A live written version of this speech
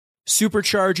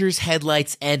Superchargers,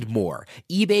 headlights, and more.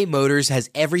 eBay Motors has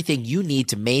everything you need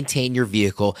to maintain your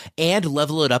vehicle and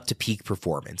level it up to peak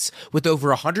performance. With over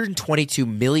 122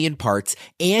 million parts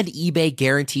and eBay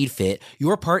Guaranteed Fit,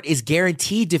 your part is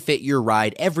guaranteed to fit your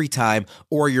ride every time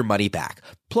or your money back.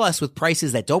 Plus, with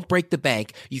prices that don't break the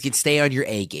bank, you can stay on your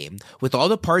A game. With all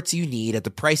the parts you need at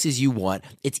the prices you want,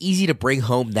 it's easy to bring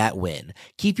home that win.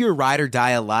 Keep your ride or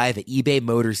die alive at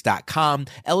ebaymotors.com.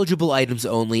 Eligible items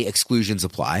only. Exclusions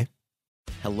apply.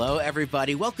 Hello,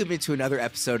 everybody. Welcome into another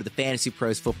episode of the Fantasy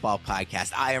Pros Football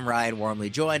Podcast. I am Ryan Wormley,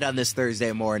 joined on this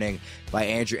Thursday morning by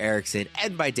Andrew Erickson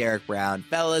and by Derek Brown.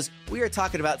 Fellas, we are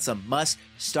talking about some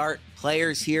must-start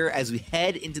players here as we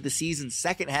head into the season's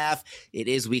second half. It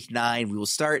is week 9. We will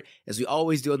start, as we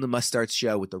always do on the Must Starts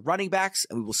show, with the running backs,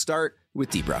 and we will start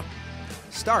with Debro.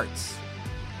 Starts.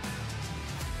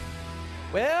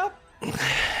 Well,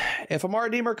 if Amari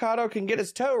DiMercado can get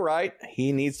his toe right,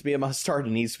 he needs to be a must-start.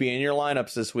 He needs to be in your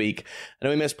lineups this week. I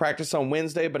know he missed practice on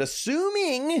Wednesday, but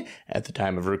assuming, at the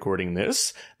time of recording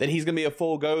this, that he's going to be a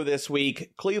full go this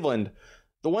week, Cleveland,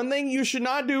 the one thing you should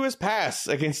not do is pass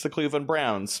against the Cleveland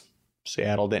Browns.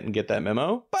 Seattle didn't get that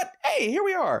memo, but hey, here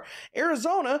we are.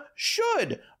 Arizona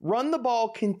should run the ball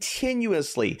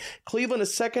continuously. Cleveland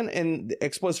is second in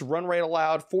explosive run rate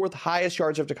allowed, fourth highest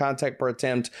yards after contact per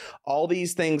attempt. All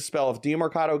these things spell if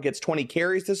DiMercado gets 20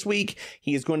 carries this week,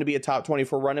 he is going to be a top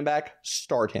 24 running back.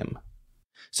 Start him.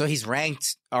 So he's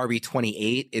ranked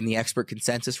RB28 in the expert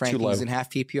consensus rankings in half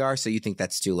PPR, so you think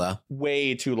that's too low?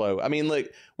 Way too low. I mean, look,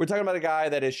 we're talking about a guy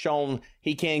that has shown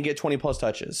he can get 20-plus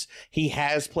touches. He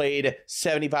has played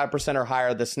 75% or higher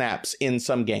of the snaps in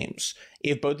some games.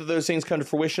 If both of those things come to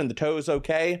fruition, the toe is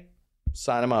okay,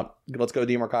 sign him up. Let's go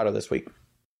DiMercado this week.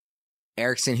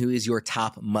 Erickson, who is your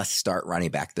top must-start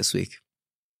running back this week?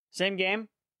 Same game.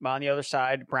 On the other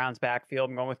side, Browns backfield,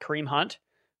 I'm going with Kareem Hunt.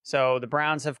 So the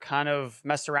Browns have kind of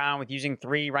messed around with using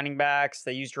 3 running backs.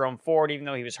 They used Jerome Ford, even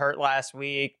though he was hurt last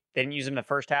week. They didn't use him in the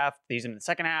first half. They used him in the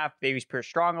second half. They used Pierce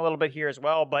Strong a little bit here as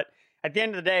well. But at the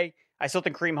end of the day, I still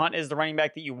think Kareem Hunt is the running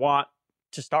back that you want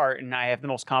to start. And I have the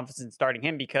most confidence in starting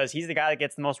him because he's the guy that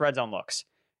gets the most red zone looks.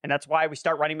 And that's why we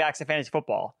start running backs in fantasy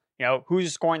football. You know,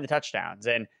 who's scoring the touchdowns?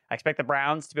 And I expect the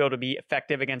Browns to be able to be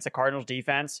effective against the Cardinals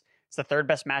defense. It's the third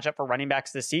best matchup for running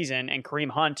backs this season. And Kareem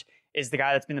Hunt is the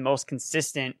guy that's been the most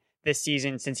consistent this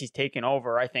season since he's taken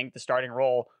over, I think, the starting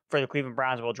role for the Cleveland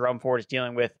Browns while Jerome Ford is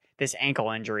dealing with this ankle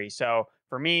injury. So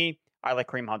for me, I like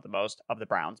Kareem Hunt the most of the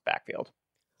Browns backfield.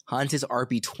 Hunt is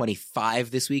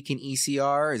RB25 this week in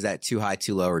ECR. Is that too high,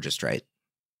 too low, or just right?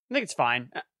 I think it's fine.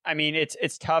 I mean,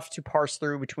 it's tough to parse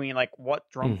through between like what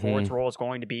Jerome Ford's role is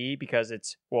going to be because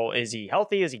it's, well, is he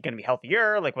healthy? Is he going to be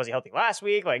healthier? Like, was he healthy last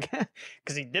week? Like,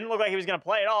 because he didn't look like he was going to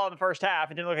play at all in the first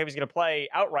half. It didn't look like he was going to play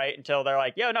outright until they're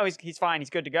like, yo, no, he's fine. He's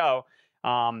good to go.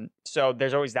 So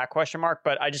there's always that question mark.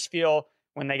 But I just feel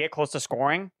when they get close to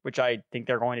scoring, which I think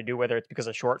they're going to do, whether it's because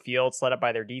of short fields led up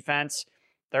by their defense,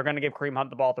 they're going to give Kareem Hunt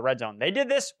the ball at the red zone. They did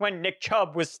this when Nick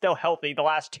Chubb was still healthy the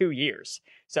last 2 years.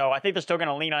 So I think they're still going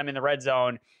to lean on him in the red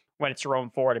zone when it's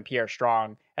Jerome Ford and Pierre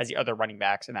Strong as the other running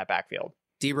backs in that backfield.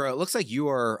 Debro, it looks like you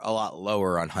are a lot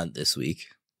lower on Hunt this week.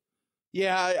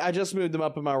 Yeah, I just moved them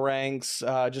up in my ranks,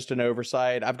 just an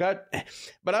oversight.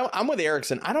 I'm with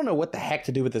Erickson. I don't know what the heck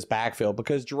to do with this backfield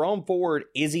because Jerome Ford,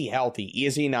 is he healthy?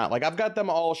 Is he not? Like, I've got them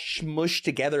all smushed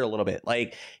together a little bit.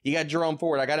 Like, you got Jerome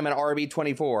Ford. I got him at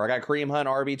RB24. I got Kareem Hunt,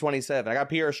 RB27. I got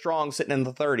Pierre Strong sitting in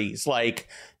the 30s. Like,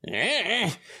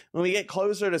 when we get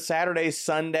closer to Saturday,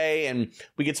 Sunday, and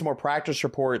we get some more practice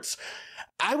reports,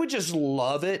 I would just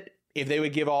love it if they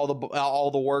would give all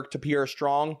the work to Pierre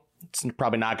Strong. It's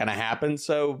probably not going to happen.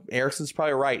 So Erickson's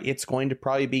probably right. It's going to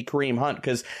probably be Kareem Hunt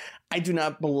because I do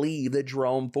not believe that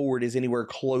Jerome Ford is anywhere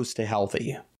close to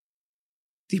healthy.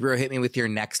 Debro, hit me with your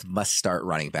next must-start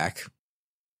running back.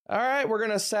 All right, we're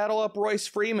going to saddle up Royce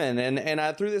Freeman. And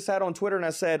I threw this out on Twitter and I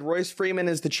said, Royce Freeman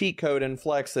is the cheat code in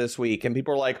Flex this week. And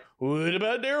people are like, what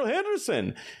about Darrell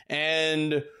Henderson?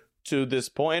 And to this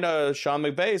point, Sean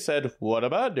McVay said, what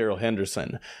about Darrell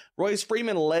Henderson? Royce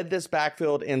Freeman led this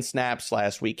backfield in snaps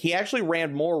last week. He actually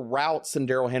ran more routes than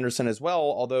Darrell Henderson as well,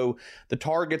 although the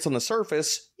targets on the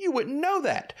surface, you wouldn't know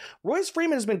that. Royce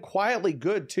Freeman has been quietly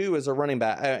good, too, as a running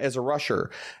back, as a rusher.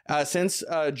 Since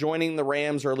joining the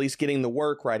Rams, or at least getting the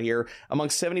work right here, among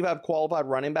 75 qualified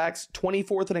running backs,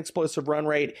 24th in explosive run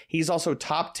rate. He's also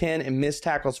top 10 in missed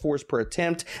tackles forced per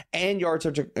attempt and yards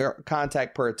after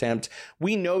contact per attempt.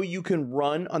 We know you can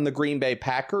run on the Green Bay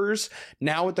Packers.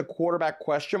 Now with the quarterback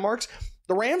question marks,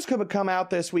 the Rams could come out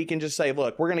this week and just say,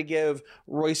 look, we're going to give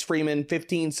Royce Freeman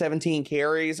 15, 17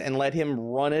 carries and let him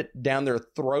run it down their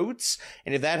throats.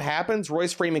 And if that happens,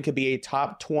 Royce Freeman could be a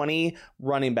top 20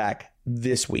 running back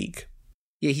this week.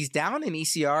 Yeah, he's down in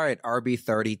ECR at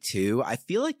RB32. I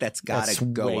feel like that's got to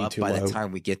go up by the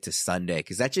time we get to Sunday,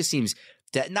 because that just seems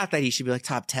not that he should be like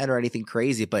top 10 or anything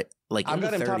crazy, but like in the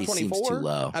 30s seems too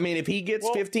low. I mean, if he gets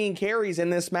 15 carries in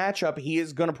this matchup, he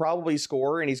is going to probably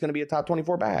score and he's going to be a top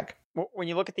 24 back. When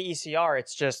you look at the ECR,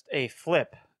 it's just a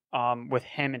flip with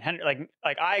him and Henry. Like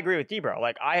I agree with Debro.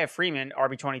 Like I have Freeman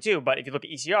RB22, but if you look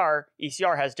at ECR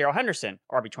has Darrell Henderson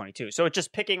RB22. So it's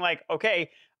just picking like, okay,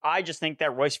 I just think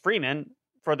that Royce Freeman,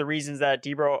 for the reasons that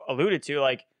Debro alluded to,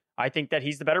 like I think that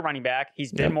he's the better running back.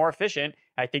 He's been more efficient.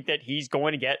 I think that he's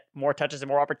going to get more touches and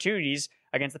more opportunities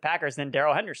against the Packers than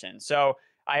Darrell Henderson. So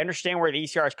I understand where the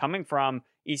ECR is coming from.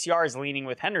 ECR is leaning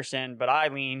with Henderson, but I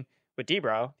lean with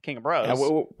Debro, King of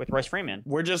Bros, with Royce Freeman.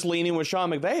 We're just leaning with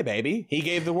Sean McVay, baby. He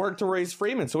gave the work to Royce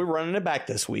Freeman, so we're running it back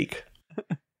this week.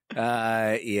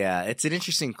 Yeah, it's an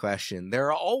interesting question. There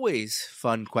are always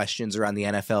fun questions around the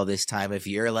NFL this time of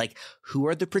year, like who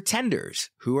are the pretenders?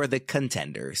 Who are the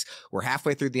contenders? We're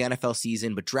halfway through the NFL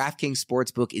season, but DraftKings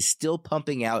Sportsbook is still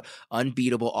pumping out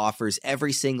unbeatable offers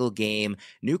every single game.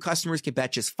 New customers can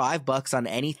bet just $5 on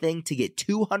anything to get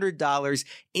 $200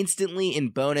 instantly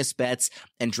in bonus bets,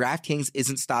 and DraftKings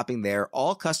isn't stopping there.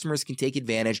 All customers can take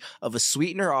advantage of a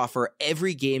sweetener offer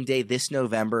every game day this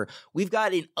November. We've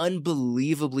got an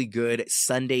unbelievably good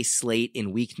Sunday slate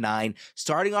in week 9,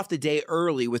 starting off the day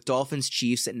early with Dolphins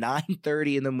Chiefs at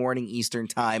 9:30 in the morning Eastern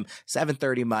time,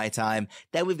 7:30 my time.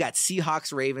 Then we've got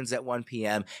Seahawks Ravens at 1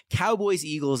 p.m., Cowboys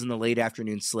Eagles in the late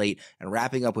afternoon slate, and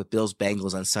wrapping up with Bills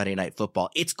Bengals on Sunday Night Football.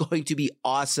 It's going to be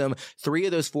awesome. 3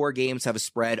 of those 4 games have a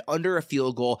spread under a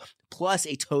field goal, plus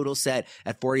a total set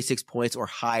at 46 points or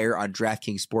higher on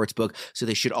DraftKings Sportsbook, so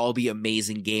they should all be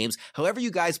amazing games. However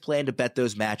you guys plan to bet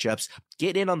those matchups,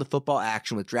 get in on the football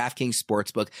action with DraftKings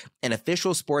Sportsbook, an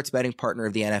official sports betting partner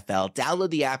of the NFL. Download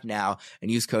the app now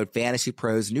and use code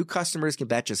FANTASYPROS. New customers can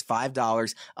bet just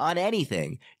 $5 on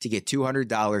anything to get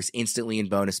 $200 instantly in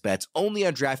bonus bets, only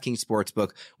on DraftKings Sportsbook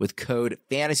with code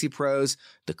FANTASYPROS.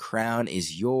 The crown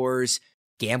is yours.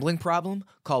 Gambling problem?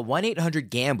 Call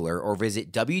 1-800-GAMBLER or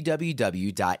visit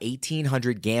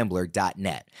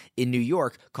www.1800gambler.net. In New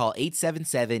York, call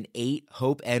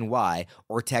 877-8-HOPE-NY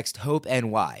or text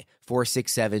HOPE-NY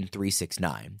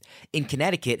 467-369. In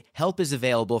Connecticut, help is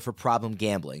available for problem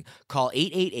gambling. Call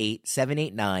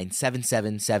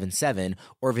 888-789-7777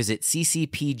 or visit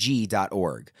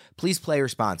ccpg.org. Please play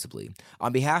responsibly.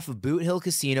 On behalf of Boot Hill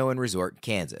Casino and Resort,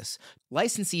 Kansas.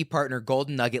 Licensee partner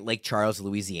Golden Nugget Lake Charles,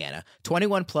 Louisiana.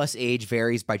 21 plus age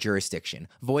varies by jurisdiction.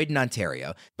 Void in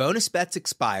Ontario. Bonus bets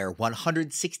expire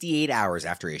 168 hours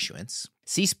after issuance.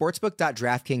 See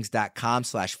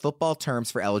sportsbook.draftkings.com/football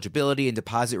terms for eligibility and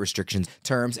deposit restrictions,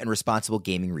 terms, and responsible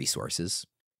gaming resources.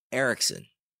 Erickson,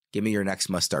 give me your next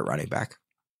must-start running back.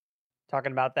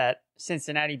 Talking about that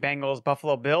Cincinnati Bengals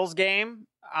Buffalo Bills game,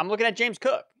 I'm looking at James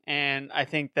Cook. And I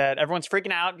think that everyone's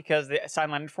freaking out because they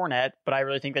signed Leonard Fournette, but I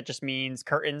really think that just means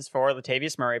curtains for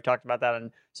Latavius Murray. I've talked about that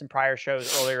on some prior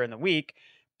shows earlier in the week.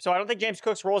 So I don't think James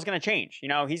Cook's role is going to change. You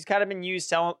know, he's kind of been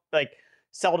used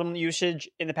seldom usage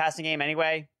in the passing game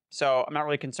anyway. So I'm not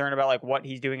really concerned about like what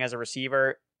he's doing as a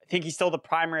receiver. I think he's still the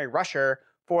primary rusher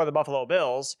for the Buffalo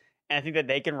Bills. And I think that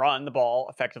they can run the ball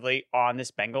effectively on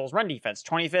this Bengals run defense.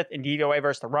 25th in DVOA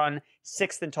versus the run,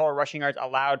 6th in total rushing yards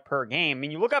allowed per game. I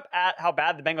mean, you look up at how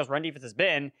bad the Bengals run defense has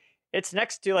been, it's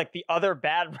next to like the other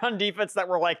bad run defense that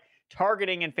we're like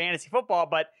targeting in fantasy football,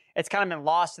 but it's kind of been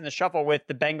lost in the shuffle with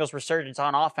the Bengals resurgence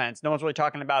on offense. No one's really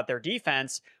talking about their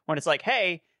defense when it's like,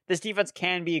 hey, this defense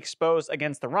can be exposed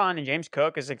against the run, and James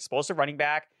Cook is an explosive running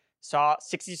back. Saw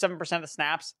 67% of the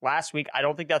snaps last week. I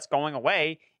don't think that's going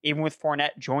away, even with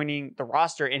Fournette joining the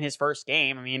roster in his first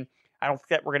game. I mean, I don't think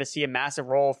that we're going to see a massive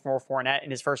role for Fournette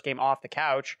in his first game off the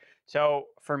couch. So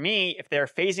for me, if they're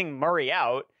phasing Murray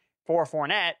out for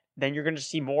Fournette, then you're going to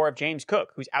see more of James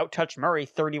Cook, who's out-touched Murray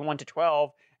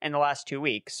 31-12 in the last 2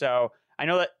 weeks. So I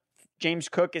know that James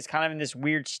Cook is kind of in this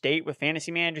weird state with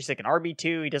fantasy managers. He's like an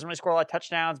RB2. He doesn't really score a lot of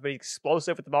touchdowns, but he's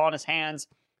explosive with the ball in his hands.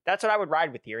 That's what I would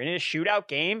ride with here. In a shootout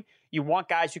game, you want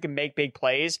guys who can make big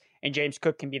plays, and James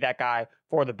Cook can be that guy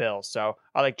for the Bills. So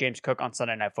I like James Cook on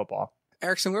Sunday Night Football.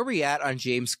 Erickson, where are we at on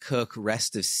James Cook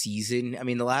rest of season? I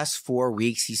mean, the last 4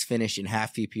 weeks, he's finished in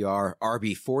half PPR,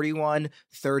 RB 41,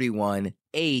 31,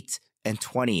 8, and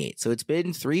 28. So it's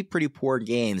been 3 pretty poor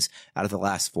games out of the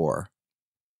last 4.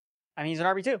 I mean, he's an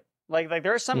RB2. Like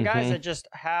there are some guys that just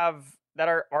have that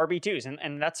are RB2s,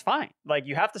 and that's fine. Like,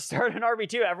 you have to start an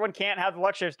RB2. Everyone can't have the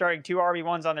luxury of starting 2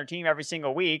 RB1s on their team every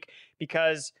single week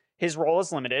because his role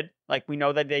is limited. Like, we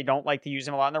know that they don't like to use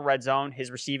him a lot in the red zone.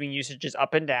 His receiving usage is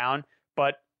up and down,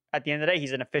 but at the end of the day,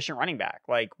 he's an efficient running back.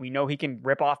 Like, we know he can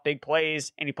rip off big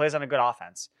plays, and he plays on a good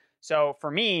offense. So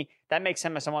for me, that makes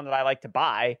him someone that I like to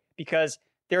buy because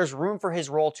there's room for his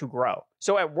role to grow.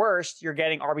 So at worst, you're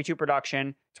getting RB2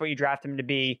 production. It's what you draft him to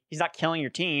be. He's not killing your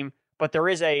team, but there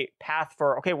is a path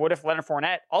for, okay, what if Leonard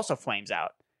Fournette also flames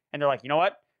out? And they're like, you know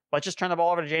what? Let's just turn the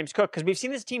ball over to James Cook, because we've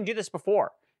seen this team do this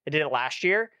before. They did it last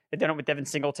year. They did it with Devin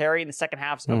Singletary in the second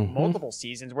halves of multiple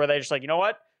seasons, where they're just like, you know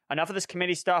what? Enough of this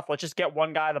committee stuff. Let's just get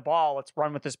one guy the ball. Let's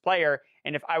run with this player.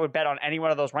 And if I would bet on any one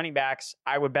of those running backs,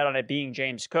 I would bet on it being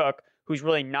James Cook, who's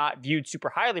really not viewed super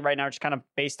highly right now, just kind of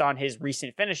based on his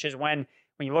recent finishes. When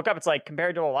you look up, it's like,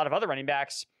 compared to a lot of other running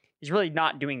backs, he's really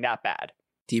not doing that bad.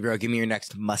 D-Bro, give me your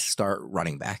next must-start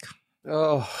running back.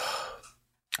 Oh,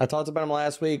 I talked about him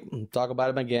last week. Talk about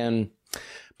him again.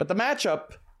 But the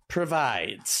matchup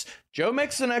provides. Joe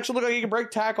Mixon actually looked like he could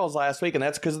break tackles last week, and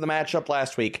that's because of the matchup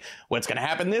last week. What's going to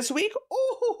happen this week?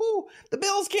 Oh, the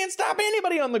Bills can't stop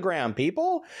anybody on the ground,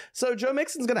 people. So Joe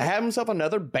Mixon's going to have himself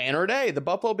another banner day. The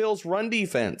Buffalo Bills run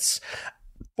defense,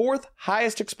 4th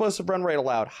highest explosive run rate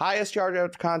allowed, highest yard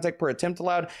after contact per attempt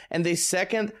allowed, and the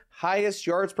 2nd highest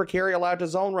yards per carry allowed to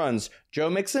zone runs. Joe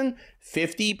Mixon,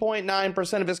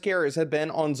 50.9% of his carries have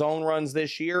been on zone runs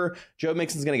this year. Joe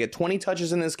Mixon's going to get 20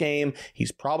 touches in this game.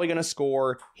 He's probably going to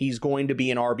score. He's going to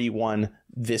be an RB1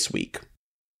 this week.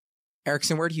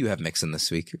 Erickson, where do you have Mixon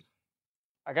this week?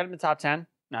 I got him in the top 10.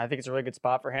 I think it's a really good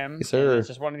spot for him. Yes, sir. It's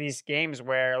just one of these games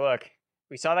where, look,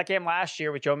 we saw that game last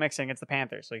year with Joe Mixon against the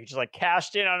Panthers. So he just like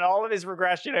cashed in on all of his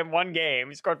regression in one game.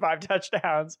 He scored 5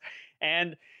 touchdowns.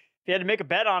 And if you had to make a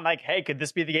bet on, like, hey, could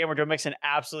this be the game where Joe Mixon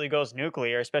absolutely goes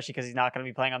nuclear, especially because he's not going to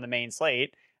be playing on the main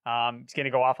slate. He's going to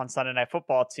go off on Sunday Night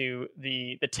Football to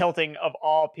the tilting of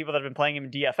all people that have been playing him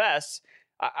in DFS.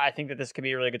 I think that this could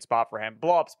be a really good spot for him.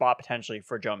 Blow up spot potentially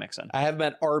for Joe Mixon. I have him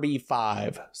at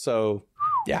RB5. So,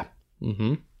 yeah.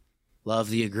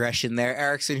 Love the aggression there.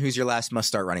 Erickson, who's your last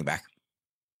must-start running back?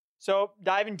 So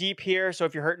diving deep here. So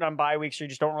if you're hurting on bye weeks or you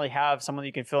just don't really have someone that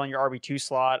you can fill in your RB2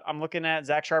 slot, I'm looking at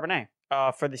Zach Charbonnet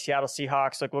for the Seattle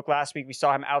Seahawks. Like, look, last week we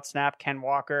saw him outsnap Ken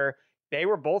Walker. They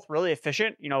were both really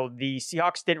efficient. You know, the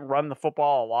Seahawks didn't run the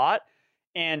football a lot.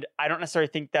 And I don't necessarily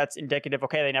think that's indicative.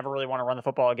 Okay, they never really want to run the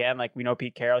football again. Like, we know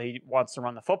Pete Carroll, he wants to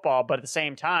run the football. But at the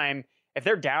same time, if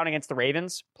they're down against the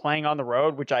Ravens playing on the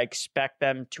road, which I expect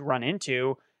them to run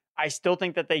into, I still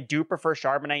think that they do prefer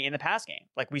Charbonnet in the pass game.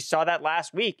 Like, we saw that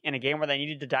last week in a game where they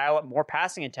needed to dial up more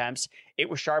passing attempts. It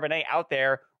was Charbonnet out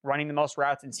there running the most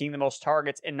routes and seeing the most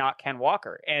targets, and not Ken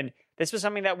Walker. And this was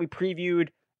something that we previewed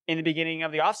in the beginning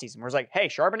of the offseason, where it's like, hey,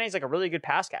 Charbonnet's like a really good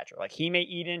pass catcher. Like, he may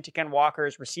eat into Ken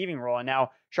Walker's receiving role. And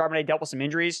now Charbonnet dealt with some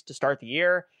injuries to start the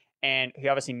year, and he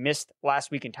obviously missed last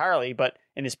week entirely, but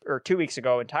 2 weeks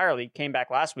ago entirely, came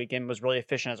back last week and was really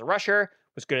efficient as a rusher,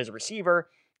 was good as a receiver.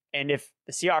 And if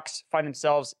the Seahawks find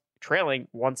themselves trailing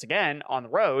once again on the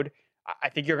road, I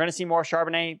think you're going to see more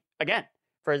Charbonnet again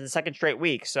for the second straight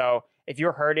week. So if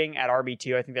you're hurting at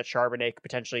RB2, I think that Charbonnet could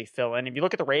potentially fill in. If you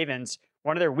look at the Ravens,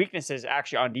 one of their weaknesses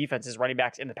actually on defense is running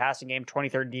backs in the passing game,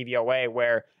 23rd DVOA,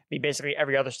 where basically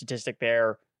every other statistic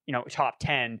there, top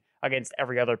 10 against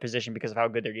every other position because of how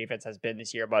good their defense has been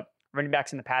this year. But running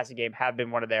backs in the passing game have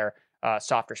been one of their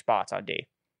softer spots on D.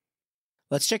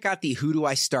 Let's check out the Who Do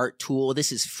I Start tool.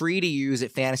 This is free to use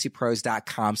at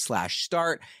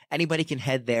fantasypros.com/start. Anybody can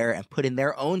head there and put in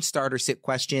their own starter sit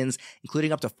questions,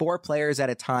 including up to 4 players at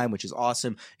a time, which is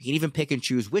awesome. You can even pick and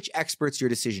choose which experts your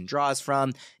decision draws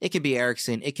from. It can be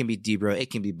Erickson, it can be D-Bro,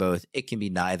 it can be both, it can be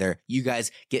neither. You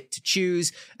guys get to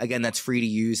choose. Again, that's free to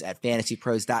use at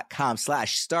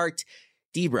fantasypros.com/start.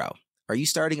 D-Bro, are you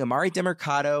starting Amari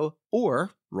DeMercado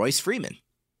or Royce Freeman?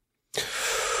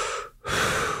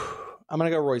 I'm going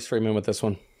to go Royce Freeman with this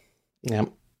one. Yeah.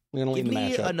 I'm going to lead the matchup.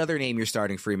 Give me another name you're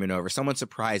starting Freeman over. Someone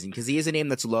surprising, because he is a name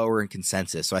that's lower in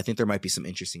consensus. So I think there might be some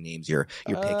interesting names you're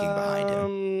picking behind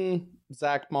him.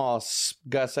 Zach Moss,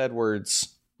 Gus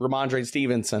Edwards, Rhamondre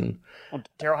Stevenson. Well,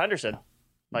 Darrell Henderson.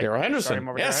 Darrell Henderson.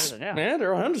 Yes. Yeah,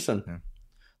 Darrell Henderson. Yeah.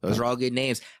 Those are all good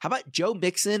names. How about Joe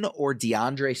Mixon or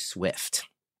DeAndre Swift?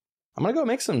 I'm going to go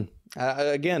Mixon.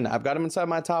 Again, I've got him inside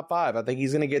my top 5. I think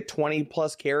he's going to get 20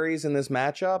 plus carries in this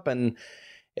matchup. And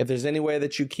if there's any way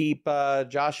that you keep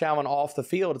Josh Allen off the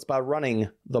field, it's by running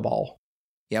the ball.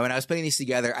 Yeah, when I was putting these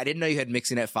together, I didn't know you had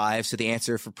Mixon at 5. So the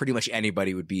answer for pretty much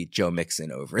anybody would be Joe Mixon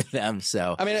over them.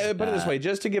 So I mean, put it this way,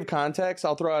 just to give context,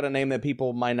 I'll throw out a name that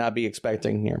people might not be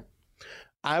expecting here.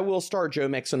 I will start Joe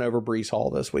Mixon over Breece Hall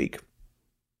this week.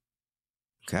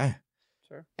 Okay.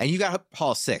 Sure. And you got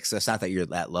Hall 6, so it's not that you're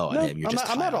that low on him. You're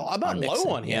I'm not low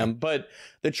on him, but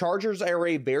the Chargers are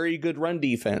a very good run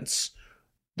defense.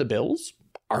 The Bills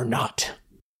are not.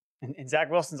 And Zach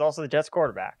Wilson's also the Jets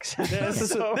quarterback. This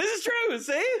is true.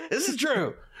 See? This is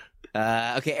true.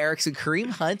 Okay, Erickson, Kareem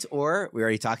Hunt, or we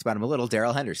already talked about him a little,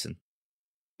 Darrell Henderson.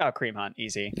 Oh, Kareem Hunt,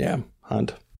 easy. Yeah,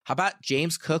 Hunt. How about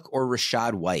James Cook or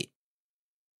Rashad White?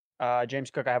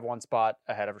 James Cook, I have one spot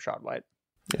ahead of Rashad White.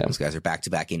 Yeah. Those guys are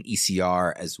back-to-back in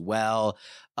ECR as well.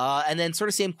 And then sort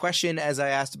of same question as I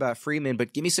asked about Freeman,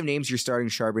 but give me some names you're starting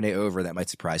Charbonnet over that might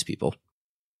surprise people.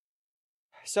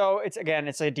 So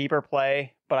it's a deeper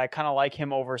play, but I kind of like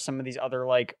him over some of these other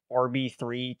like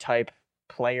RB3 type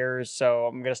players. So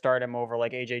I'm going to start him over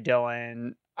like AJ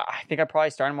Dillon. I think I'd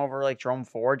probably start him over like Jerome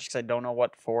Ford just because I don't know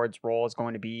what Ford's role is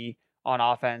going to be on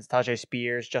offense. Tajay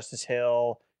Spears, Justice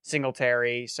Hill,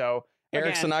 Singletary. So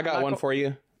Erickson, I got one for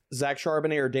you. Zach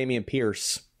Charbonnet or Dameon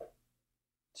Pierce?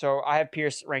 So I have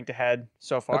Pierce ranked ahead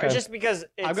so far. Okay. It's just because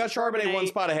I've got Charbonnet one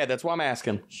spot ahead. That's why I'm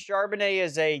asking. Charbonnet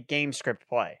is a game script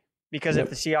play. Because if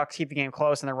the Seahawks keep the game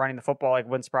close and they're running the football, like,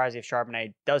 wouldn't surprise you if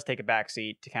Charbonnet does take a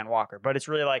backseat to Ken Walker. But it's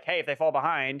really like, hey, if they fall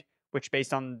behind, which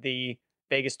based on the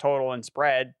Vegas total and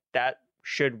spread, that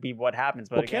should be what happens.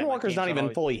 But well, Ken Walker's not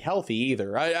even fully healthy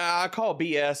either. I call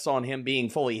BS on him being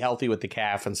fully healthy with the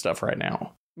calf and stuff right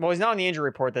now. Well, he's not on the injury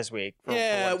report this week. He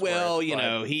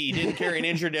didn't carry an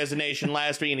injury designation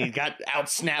last week, and he got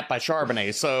out-snapped by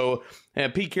Charbonnet. So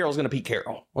Pete Carroll's going to Pete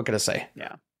Carroll. What can I say?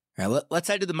 Yeah. All right, let's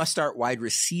head to the must-start wide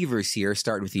receivers here,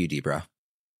 starting with you, Debra.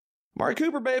 Amari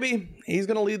Cooper, baby. He's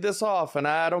going to lead this off, and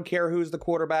I don't care who's the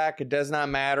quarterback. It does not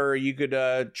matter. You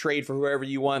could trade for whoever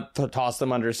you want to toss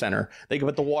them under center. They could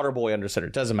put the water boy under center.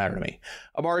 It doesn't matter to me.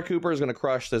 Amari Cooper is going to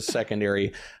crush this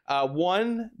secondary.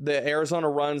 The Arizona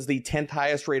runs the 10th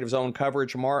highest rate of zone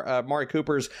coverage. Amari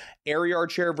Cooper's air yard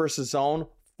share versus zone,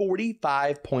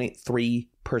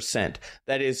 45.3%.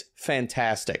 That is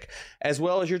fantastic. As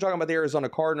well as you're talking about, the Arizona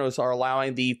Cardinals are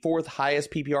allowing the 4th highest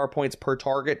PPR points per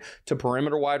target to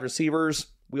perimeter wide receivers.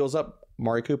 Wheels up,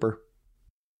 Amari Cooper.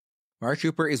 Amari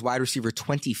Cooper is wide receiver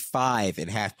 25 in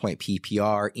half-point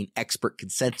PPR in expert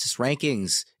consensus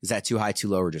rankings. Is that too high, too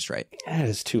low, or just right? That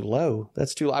is too low.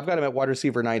 That's too low. I've got him at wide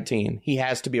receiver 19. He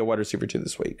has to be a wide receiver 2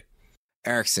 this week.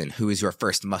 Erickson, who is your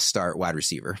first must-start wide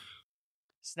receiver?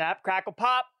 Snap, crackle,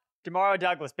 pop. Demario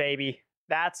Douglas, baby.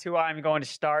 That's who I'm going to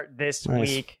start this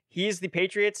week. He's the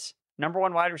Patriots'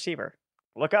 #1 wide receiver.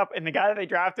 Look up, and the guy that they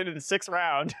drafted in the 6th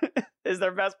round is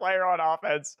their best player on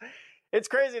offense. It's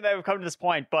crazy that we've come to this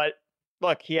point, but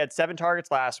look, he had 7 targets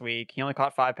last week. He only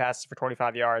caught 5 passes for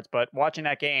 25 yards, but watching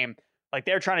that game, like,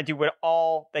 they're trying to do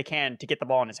all they can to get the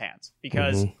ball in his hands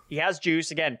because he has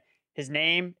juice. Again, his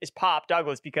name is Pop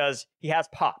Douglas because he has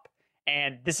pop.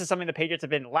 And this is something the Patriots have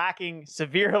been lacking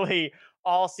severely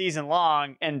all season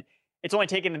long. And it's only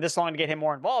taken this long to get him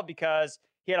more involved because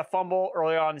he had a fumble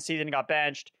early on in the season and got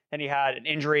benched. Then he had an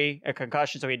injury, a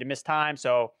concussion, so he had to miss time.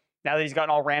 So now that he's gotten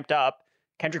all ramped up,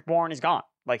 Kendrick Bourne is gone.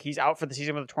 Like, he's out for the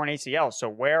season with a torn ACL. So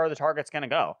where are the targets going to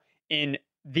go? In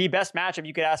the best matchup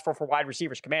you could ask for wide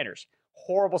receivers, Commanders.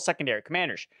 Horrible secondary.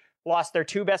 Commanders lost their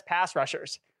 2 best pass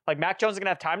rushers. Like, Mac Jones is going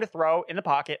to have time to throw in the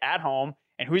pocket at home.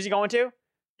 And who's he going to?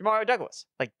 Demario Douglas.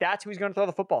 Like, that's who he's going to throw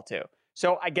the football to.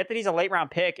 So I get that he's a late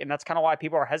round pick, and that's kind of why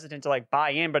people are hesitant to like buy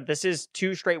in. But this is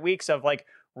 2 straight weeks of like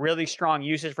really strong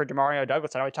usage for Demario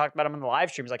Douglas. I know we talked about him in the live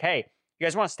streams. Like, hey, you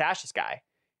guys want to stash this guy?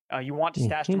 You want to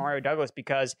stash Demario Douglas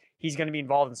because he's going to be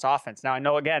involved in this offense. Now, I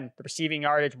know, again, the receiving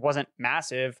yardage wasn't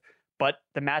massive, but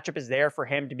the matchup is there for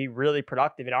him to be really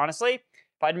productive. And honestly, if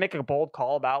I had to make a bold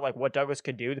call about like what Douglas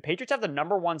could do, the Patriots have the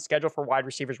 #1 schedule for wide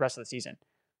receivers rest of the season.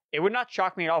 It would not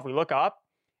shock me at all if we look up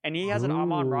and he has an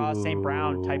Amon-Ra, St.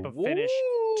 Brown type of finish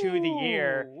to the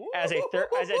year as a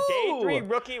day 3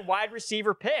 rookie wide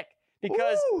receiver pick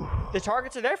because the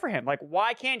targets are there for him. Like,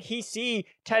 why can't he see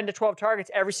 10 to 12 targets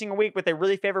every single week with a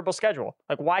really favorable schedule?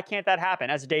 Like, why can't that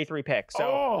happen as a day 3 pick?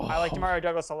 So I like Demario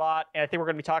Douglas a lot, and I think we're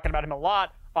going to be talking about him a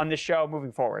lot on this show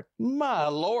moving forward. My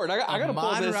Lord, I got to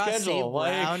pull this schedule.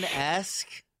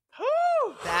 Brown-esque.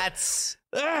 That's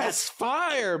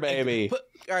fire, baby.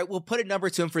 All right, we'll put a number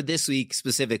to him for this week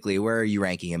specifically. Where are you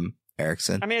ranking him,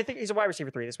 Erickson? I mean, I think he's a wide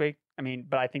receiver 3 this week. I mean,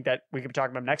 but I think that we could be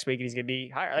talking about him next week and he's going to be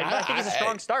higher. Like, I think he's a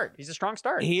strong start. He's a strong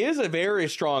start. He is a very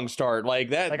strong start. Like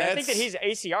that. Like, I think that he's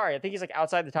ACR. I think he's like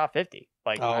outside the top 50.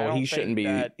 Like, he shouldn't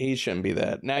be. He shouldn't be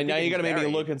that. Now you got to maybe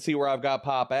look and see where I've got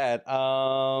Pop at.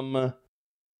 Pop,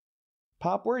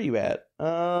 where are you at?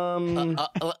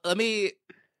 Let me.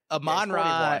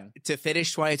 Amon-Ra to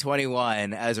finish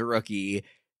 2021 as a rookie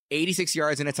 86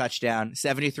 yards and a touchdown,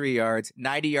 73 yards,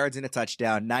 90 yards and a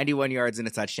touchdown, 91 yards and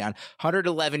a touchdown,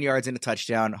 111 yards and a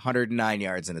touchdown, 109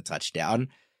 yards and a touchdown.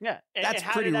 Yeah. That's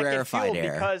pretty rarefied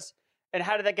air. And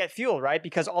how did that get fueled, right?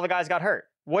 Because all the guys got hurt.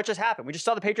 What just happened? We just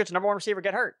saw the Patriots' number one receiver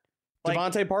get hurt.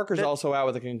 DeVonta Parker's also out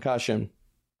with a concussion.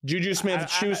 Juju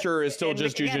Smith-Schuster is still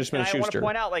just Juju Smith-Schuster. I want to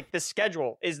point out, the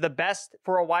schedule is the best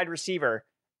for a wide receiver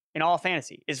in all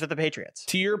fantasy is for the Patriots.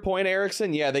 To your point,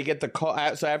 Erickson, yeah, they get so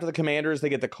after the Commanders, they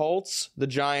get the Colts, the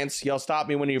Giants. Y'all stop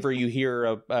me whenever you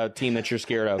hear a team that you're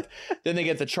scared of. Then they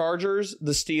get the Chargers,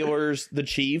 the Steelers, the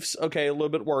Chiefs. Okay, a little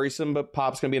bit worrisome, but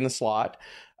Pop's going to be in the slot.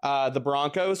 The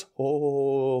Broncos,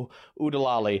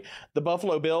 oodalali. The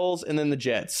Buffalo Bills, and then the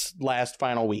Jets last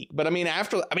final week. But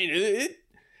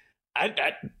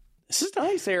this is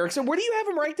nice, Erickson. Where do you have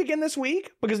him ranked again this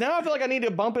week? Because now I feel like I need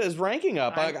to bump his ranking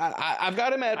up. I've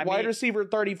got him at wide receiver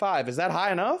 35. Is that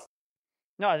high enough?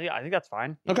 No, I think that's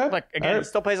fine. Okay. Again, he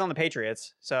still plays on the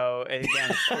Patriots. So,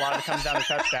 again, a lot of it comes down to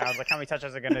touchdowns. How many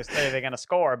touchdowns are they going to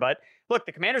score? But, look,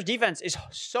 the Commanders' defense is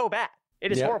so bad.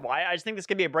 It is horrible. I just think this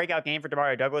could be a breakout game for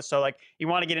Demario Douglas. So, you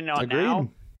want to get in on now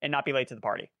and not be late to the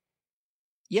party.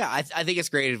 Yeah, I think it's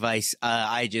great advice.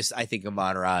 I think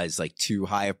Amon-Ra is too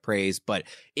high of praise. But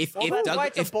if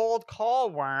it's a bold call,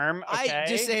 Worm. Okay? I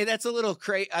just say that's a little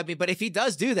crazy. But if he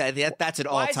does do that, that's an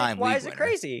all-time. Why is it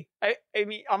crazy? I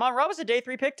mean, Amon-Ra was a day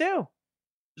 3 pick too.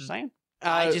 Just saying.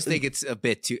 I just think it's a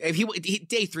bit too. If he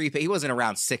day 3 pick, he wasn't a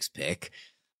round 6 pick.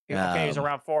 Okay, he's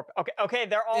around 4. Okay,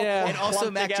 they're all and also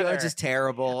Mac together. Jones is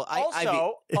terrible.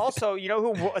 Also, you know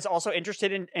who was also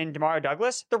interested in Demario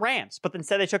Douglas? The Rams, but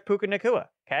instead they took Puka Nacua.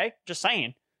 Okay, just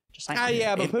saying.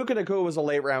 But Puka Nacua was a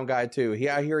late round guy too.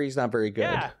 I hear he's not very good.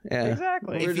 Yeah.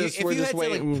 Exactly. If you had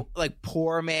waiting.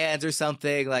 Poor man's or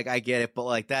something, I get it,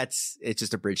 but it's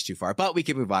just a bridge too far. But we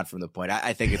can move on from the point.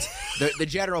 I think it's the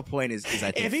general point is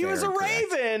I think if he was a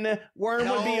Raven, Worm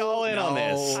would be all in on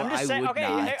this. I'm just saying. Okay,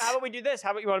 how about we do this?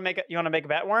 How about you want to make a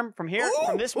bet, Worm? From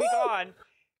this week on,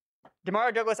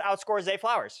 Demario Douglas outscores Zay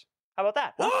Flowers. How about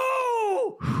that?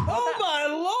 Oh my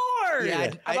Lord!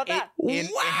 Yeah, how about that? In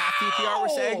half PPR, we're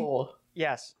saying.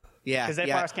 Yes. Yeah, because Zay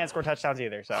Flowers can't score touchdowns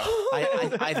either. So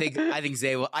I think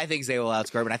Zay will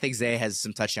outscore, but I think Zay has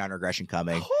some touchdown regression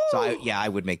coming. So I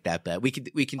would make that bet. We can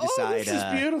decide. This is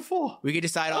beautiful. We can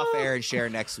decide off air and share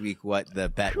next week what the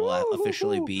bet will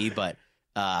officially be. But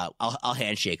I'll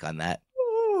handshake on that.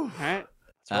 All right.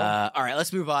 All right,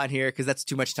 let's move on here because that's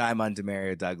too much time on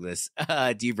Demario Douglas.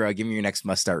 D-Bro, give me your next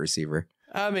must-start receiver.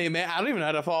 I mean, man, I don't even know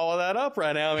how to follow that up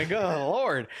right now. I mean, good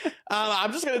Lord.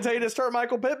 I'm just going to tell you to start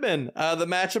Michael Pittman. The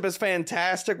matchup is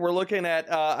fantastic. We're looking at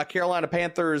a Carolina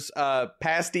Panthers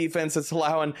pass defense that's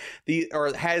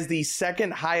has the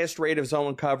second highest rate of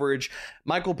zone coverage.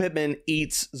 Michael Pittman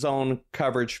eats zone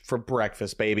coverage for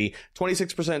breakfast, baby.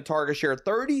 26% target share,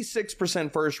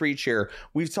 36% first read share.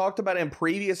 We've talked about in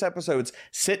previous episodes,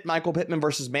 sit Michael Pittman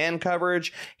versus man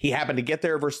coverage. He happened to get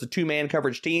there versus the 2-man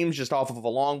coverage teams just off of a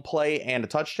long play and a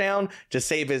touchdown to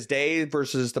save his day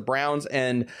versus the Browns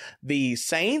and the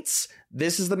Saints.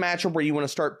 This is the matchup where you want to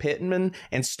start Pittman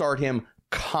and start him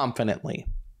confidently.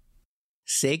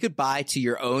 Say goodbye to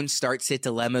your own start-sit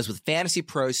dilemmas with Fantasy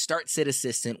Pros Start-Sit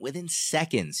Assistant. Within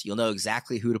seconds, you'll know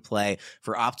exactly who to play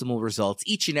for optimal results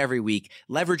each and every week.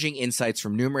 Leveraging insights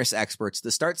from numerous experts,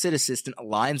 the Start-Sit Assistant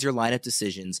aligns your lineup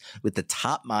decisions with the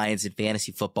top minds in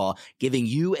fantasy football, giving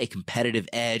you a competitive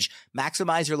edge.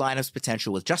 Maximize your lineup's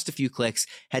potential with just a few clicks.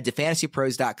 Head to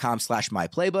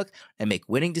fantasypros.com/myplaybook and make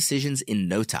winning decisions in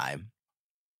no time.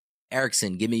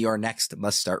 Erickson, give me your next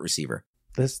must-start receiver.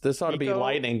 This ought to be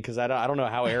lightning because I don't know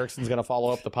how Erickson's going to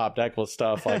follow up the Pop Deckless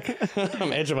stuff.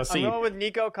 I'm edge of my seat. I'm going with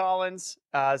Nico Collins.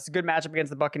 It's a good matchup against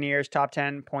the Buccaneers. Top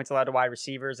 10 points allowed to wide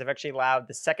receivers. They've actually allowed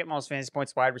the second most fantasy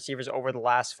points to wide receivers over the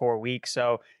last 4 weeks.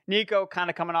 So Nico kind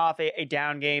of coming off a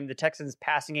down game. The Texans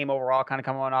passing game overall kind of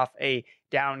coming off a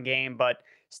down game, but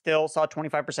still saw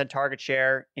 25% target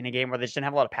share in a game where they just didn't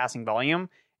have a lot of passing volume.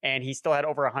 And he still had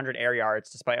over 100 air yards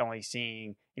despite only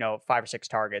seeing, 5 or 6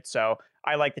 targets. So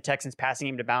I like the Texans passing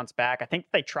game to bounce back. I think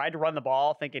they tried to run the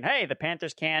ball thinking, hey, the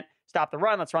Panthers can't stop the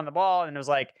run. Let's run the ball. And it was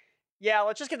like, yeah,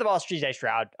 let's just get the ball to CJ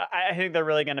Stroud. I think they're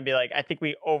really going to be I think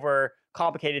we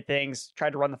overcomplicated things,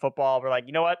 tried to run the football. We're like,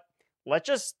 you know what? Let's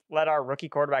just let our rookie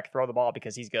quarterback throw the ball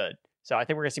because he's good. So I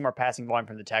think we're going to see more passing volume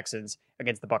from the Texans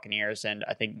against the Buccaneers. And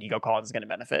I think Nico Collins is going to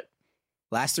benefit.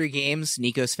 Last 3 games,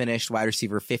 Nico's finished wide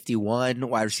receiver 51,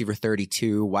 wide receiver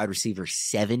 32, wide receiver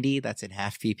 70. That's in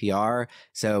half PPR.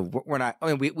 So we're not,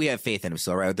 we have faith in him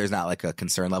still, right? There's not a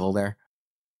concern level there.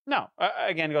 No.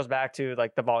 Again, it goes back to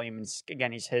the volume.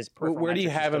 Again, his where do you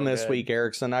have him this week,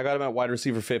 Erickson? I got him at wide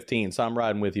receiver 15, so I'm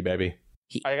riding with you, baby.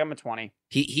 I got him at 20.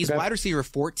 He's wide receiver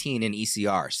 14 in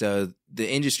ECR, so the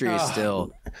industry is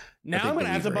still. Now I'm going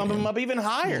to have to bump him up even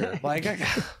higher. Like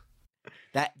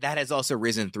that has also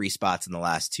risen 3 spots in the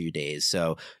last 2 days,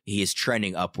 so he is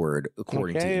trending upward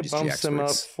according to industry bumps experts. Him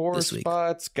up 4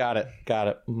 spots. Got it.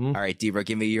 Mm-hmm. All right, Debra,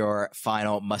 give me your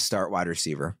final must-start wide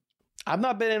receiver. I've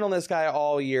not been in on this guy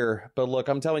all year, but look,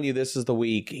 I'm telling you, this is the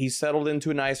week. He's settled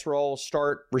into a nice role.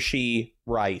 Start Rashee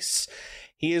Rice.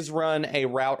 He has run a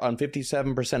route on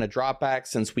 57% of dropbacks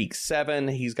since week 7.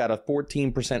 He's got a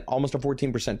 14%, almost a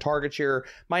 14% target share.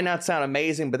 Might not sound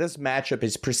amazing, but this matchup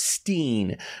is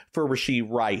pristine for Rashee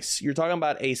Rice. You're talking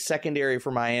about a secondary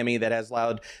for Miami that has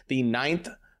allowed the ninth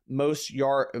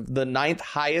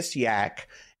highest yak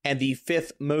and the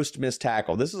 5th most missed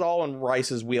tackle. This is all in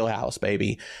Rice's wheelhouse,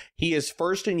 baby. He is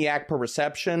first in yak per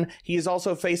reception. He is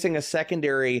also facing a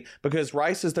secondary because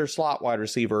Rice is their slot wide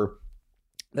receiver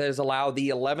that has allowed the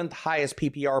 11th highest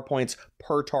PPR points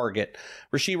per target.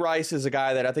 Rashee Rice is a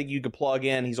guy that I think you could plug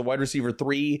in. He's a wide receiver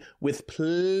 3 with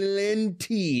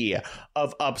plenty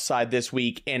of upside this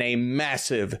week in a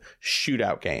massive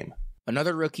shootout game.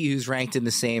 Another rookie who's ranked in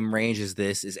the same range as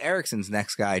this is Erickson's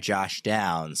next guy, Josh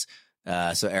Downs.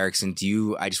 So Erickson,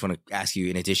 I just want to ask you,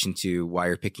 in addition to why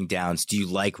you're picking Downs, do you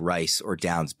like Rice or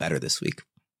Downs better this week?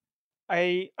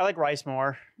 I like Rice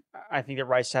more. I think that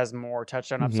Rice has more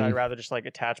touchdown upside. I'd rather just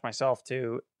attach myself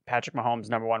to Patrick Mahomes'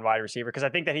 number 1 wide receiver, because I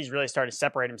think that he's really started to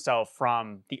separate himself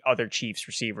from the other Chiefs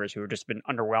receivers who have just been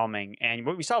underwhelming. And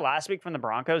what we saw last week from the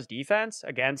Broncos defense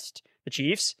against the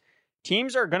Chiefs,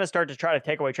 teams are going to start to try to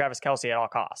take away Travis Kelce at all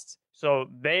costs. So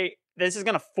this is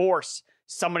going to force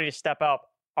somebody to step up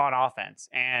on offense.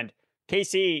 And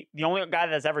KC, the only guy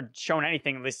that's ever shown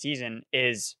anything this season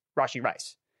is Rashee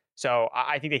Rice. So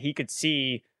I think that he could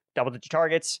see double-digit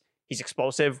targets. He's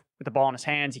explosive with the ball in his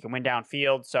hands. He can win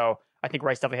downfield. So I think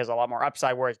Rice definitely has a lot more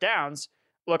upside. Whereas Downs,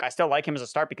 look, I still like him as a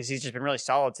start because he's just been really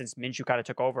solid since Minshew kind of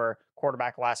took over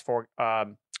quarterback last 4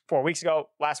 weeks ago.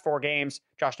 Last 4 games,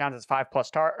 Josh Downs has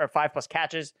 5+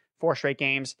 catches, 4 straight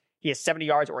games. He has 70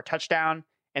 yards or a touchdown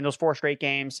in those 4 straight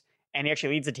games. And he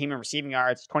actually leads the team in receiving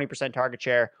yards, 20% target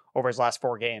share over his last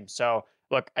 4 games. So,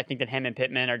 look, I think that him and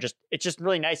Pittman it's just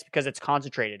really nice because it's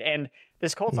concentrated. And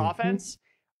this Colts offense,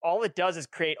 all it does is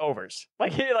create overs.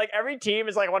 Like every team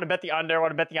is I want to bet the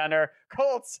under.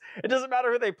 Colts, it doesn't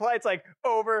matter who they play. It's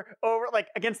over, like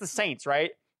against the Saints,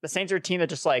 right? The Saints are a team that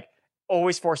just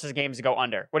always forces games to go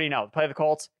under. What do you know? Play the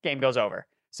Colts, game goes over.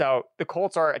 So the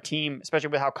Colts are a team, especially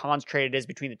with how concentrated it is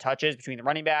between the touches, between the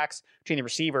running backs, between the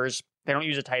receivers. They don't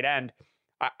use a tight end.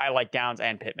 I like Downs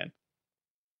and Pittman.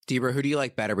 Debra, who do you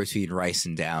like better between Rice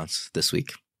and Downs this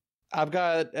week? I've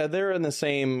got, they're in the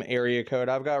same area code.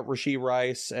 I've got Rashee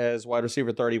Rice as wide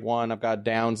receiver 31. I've got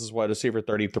Downs as wide receiver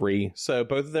 33. So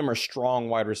both of them are strong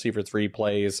wide receiver 3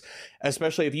 plays,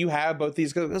 especially if you have both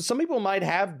these. Some people might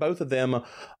have both of them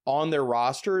on their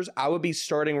rosters. I would be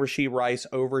starting Rashee Rice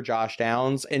over Josh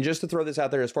Downs. And just to throw this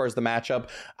out there as far as the matchup,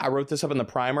 I wrote this up in the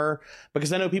primer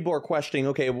because I know people are questioning,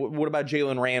 okay, what about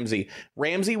Jalen Ramsey?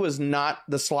 Ramsey was not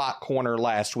the slot corner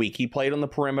last week. He played on the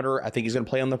perimeter. I think he's going to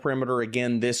play on the perimeter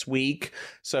again this week.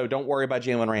 So don't worry about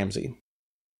Jalen Ramsey.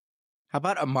 How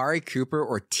about Amari Cooper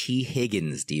or T.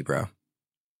 Higgins, Debra?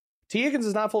 T. Higgins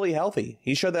is not fully healthy.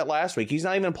 He showed that last week. He's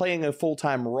not even playing a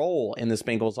full-time role in this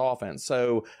Bengals offense.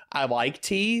 So I like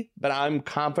T, but I'm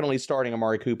confidently starting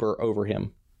Amari Cooper over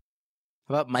him.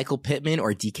 How about Michael Pittman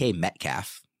or DK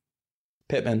Metcalf?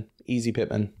 Pittman. Easy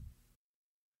Pittman.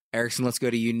 Erickson, let's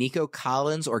go to you. Nico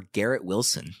Collins or Garrett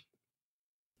Wilson?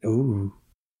 Ooh.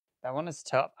 That one is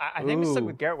tough. I think we stuck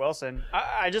with Garrett Wilson.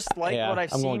 I just like what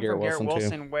I've seen from Garrett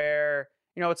Wilson where,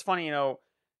 it's funny,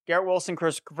 Garrett Wilson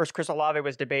versus Chris Olave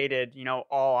was debated,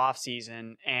 all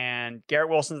offseason. And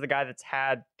Garrett Wilson's the guy that's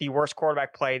had the worst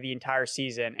quarterback play the entire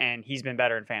season, and he's been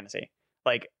better in fantasy.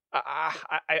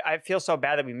 I feel so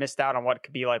bad that we missed out on what it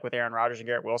could be like with Aaron Rodgers and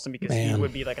Garrett Wilson because he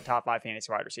would be a top 5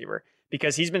 fantasy wide receiver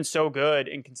because he's been so good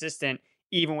and consistent,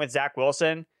 even with Zach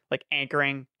Wilson,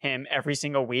 anchoring him every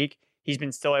single week. He's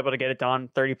been still able to get it done,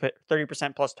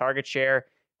 30% plus target share,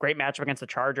 great matchup against the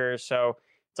Chargers. So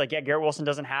it's Garrett Wilson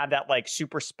doesn't have that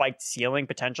super spiked ceiling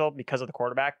potential because of the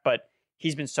quarterback, but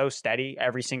he's been so steady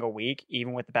every single week,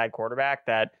 even with the bad quarterback,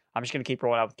 that I'm just going to keep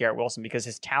rolling out with Garrett Wilson because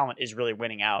his talent is really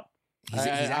winning out.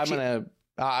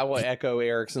 I will echo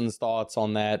Erickson's thoughts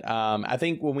on that. I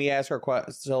think when we ask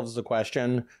ourselves the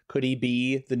question, could he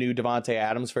be the new DeVonta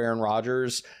Adams for Aaron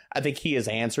Rodgers? I think he has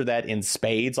answered that in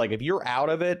spades. If you're out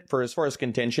of it for as far as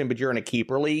contention, but you're in a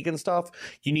keeper league and stuff,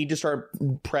 you need to start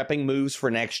prepping moves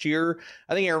for next year.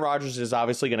 I think Aaron Rodgers is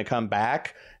obviously going to come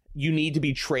back. You need to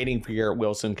be trading for Garrett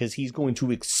Wilson because he's going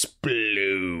to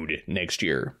explode next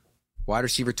year. Wide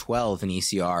receiver 12 in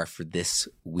ECR for this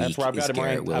week. That's where I've got him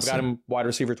ranked. I've got him wide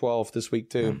receiver 12 this week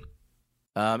too.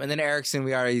 And then Erickson,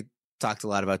 we already talked a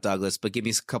lot about Douglas, but give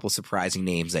me a couple surprising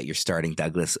names that you're starting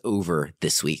Douglas over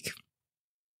this week.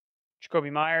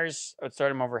 Jacoby Myers, I would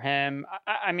start him over him.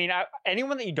 I mean,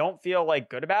 anyone that you don't feel like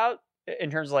good about in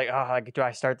terms of like, do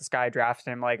I start this guy, draft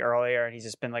him like earlier, and he's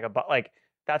just been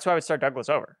that's why I would start Douglas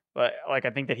over. But like, I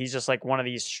think that he's just like one of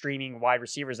these streaming wide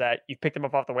receivers that you picked him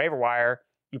up off the waiver wire,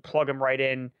 you plug him right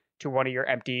in to one of your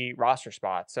empty roster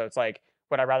spots. So it's like,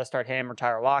 would I rather start him or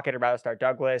Tyler Lockett? I'd rather start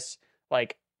Douglas.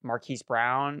 Like Marquise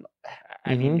Brown,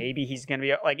 I mean, maybe he's going to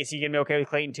be like, is he going to be okay with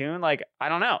Clayton Tune? Like, I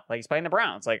don't know. Like, he's playing the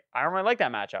Browns. Like, I don't really like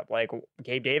that matchup. Like,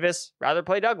 Gabe Davis, rather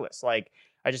play Douglas. Like,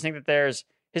 I just think that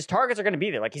his targets are going to be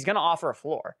there. Like, he's going to offer a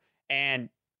floor. And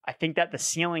I think that the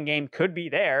ceiling game could be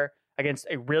there against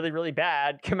a really, really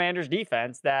bad Commanders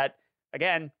defense that,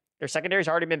 again, their secondary's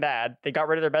already been bad. They got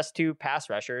rid of their best 2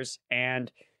 pass rushers.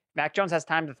 And Mac Jones has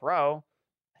time to throw.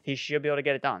 He should be able to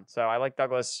get it done. So I like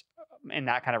Douglas in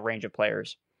that kind of range of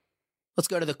players. Let's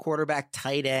go to the quarterback,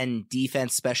 tight end,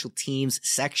 defense, special teams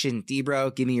section.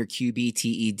 D-Bro, give me your QB,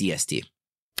 TE, DST.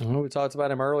 Well, we talked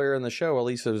about him earlier in the show. At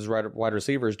least his wide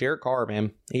receivers, Derek Carr,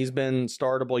 man, he's been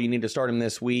startable. You need to start him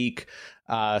this week.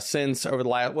 Since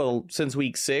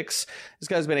week 6, this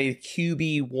guy's been a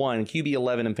QB1,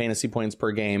 QB11 in fantasy points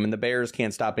per game, and the Bears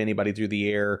can't stop anybody through the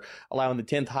air, allowing the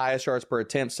 10th highest yards per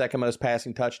attempt, 2nd most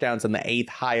passing touchdowns, and the 8th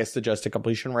highest adjusted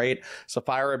completion rate. So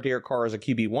fire up Derek Carr as a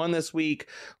QB1 this week.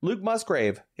 Luke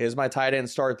Musgrave is my tight end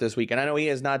start this week, and I know he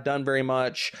has not done very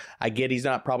much. I get he's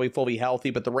not probably fully healthy,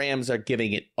 but the Rams are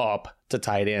giving it up to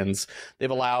tight ends.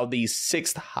 They've allowed the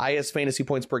 6th highest fantasy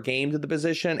points per game to the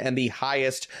position and the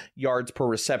highest yards per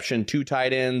reception to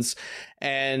tight ends.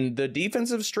 And the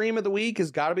defensive stream of the week has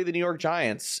got to be the New York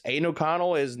Giants. Aiden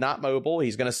O'Connell is not mobile.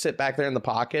 He's going to sit back there in the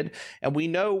pocket. And we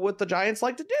know what the Giants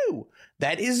like to do.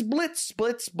 That is blitz,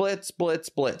 blitz, blitz, blitz,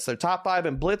 blitz. They're top 5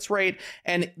 in blitz rate.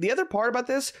 And the other part about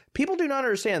this, people do not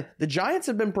understand. The Giants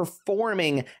have been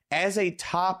performing as a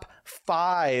top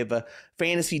 5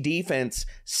 fantasy defense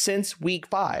since week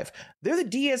 5. They're the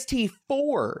DST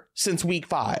 4 since week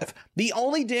 5. The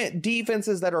only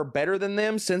defenses that are better than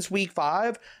them since week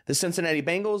 5, the Cincinnati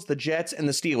Bengals, the Jets, and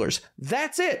the Steelers.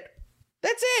 That's it.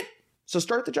 That's it. So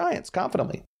start the Giants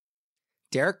confidently.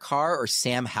 Derek Carr or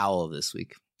Sam Howell this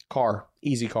week? Carr.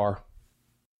 Easy Carr.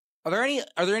 Are there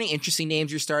any interesting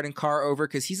names you're starting Carr over?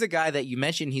 Because he's a guy that you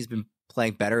mentioned he's been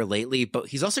playing better lately, but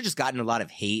he's also just gotten a lot of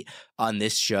hate on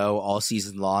this show all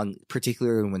season long,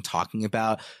 particularly when talking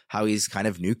about how he's kind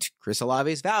of nuked Chris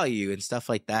Olave's value and stuff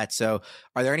like that. So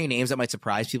are there any names that might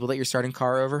surprise people that you're starting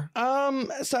Carr over?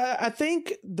 So I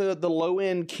think the low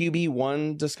end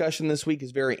QB1 discussion this week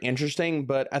is very interesting,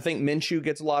 but I think Minshew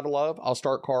gets a lot of love. I'll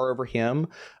start Carr over him.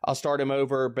 I'll start him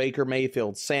over Baker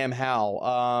Mayfield, Sam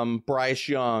Howell, Bryce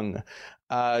Young,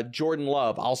 Jordan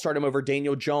Love. I'll start him over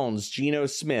Daniel Jones, Geno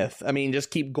Smith. I mean,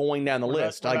 just keep going down the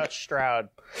list. What about Stroud?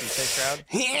 Did you say Stroud?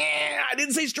 Yeah, I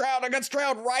didn't say Stroud. I got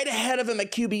Stroud right ahead of him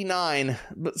at QB9.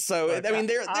 But so, I mean,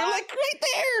 they're like right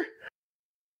there.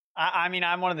 I mean,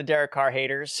 I'm one of the Derek Carr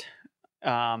haters.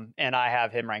 And I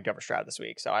have him ranked over Stroud this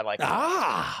week, so I like him.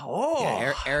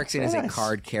 Yeah, Erickson is a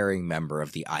card-carrying member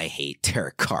of the I Hate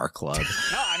Derek Carr club.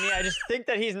 No, I mean, I just think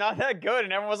that he's not that good,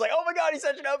 and everyone was like, "Oh my god, he's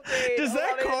such an upgrade." Does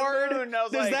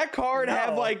that card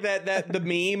have like that the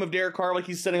meme of Derek Carr like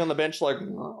he's sitting on the bench like?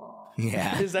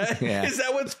 Yeah. Is that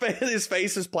what's his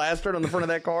face is plastered on the front of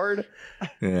that card?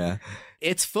 Yeah.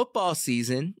 It's football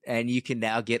season, and you can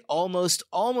now get almost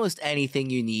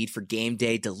anything you need for game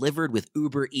day delivered with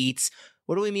Uber Eats.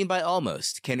 What do we mean by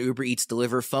almost? Can Uber Eats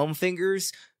deliver foam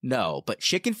fingers? No. But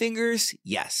chicken fingers?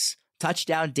 Yes.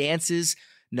 Touchdown dances?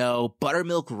 No.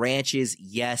 Buttermilk ranches?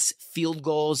 Yes. Field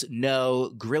goals?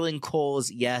 No. Grilling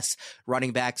coals? Yes.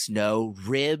 Running backs? No.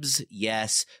 Ribs?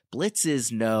 Yes.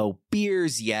 Blitzes? No.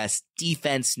 Beers? Yes.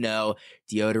 Defense? No.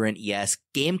 Deodorant? Yes.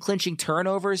 Game clinching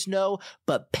turnovers? No.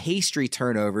 But pastry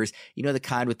turnovers, you know, the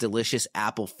kind with delicious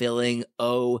apple filling?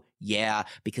 Oh, yeah,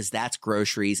 because that's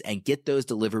groceries, and get those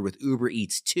delivered with Uber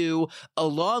Eats too,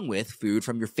 along with food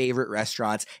from your favorite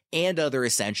restaurants and other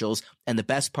essentials. And the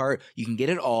best part, you can get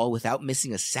it all without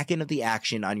missing a second of the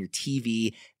action on your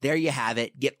TV. There you have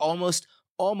it. Get almost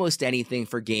anything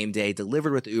for game day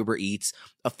delivered with Uber Eats,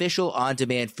 official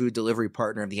on-demand food delivery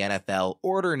partner of the NFL.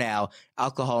 Order now.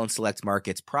 Alcohol in select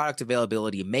markets. Product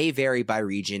availability may vary by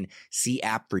region. See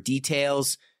app for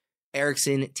details.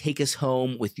 Erickson, take us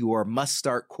home with your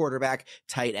must-start quarterback,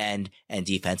 tight end, and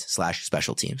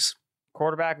defense/special teams.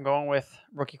 Quarterback, I'm going with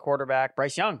rookie quarterback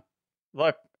Bryce Young.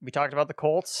 Look, we talked about the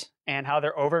Colts and how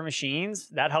they're over machines.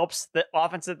 That helps the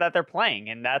offense that they're playing.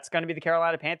 And that's going to be the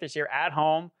Carolina Panthers here at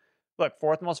home. Look,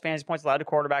 fourth most fantasy points allowed to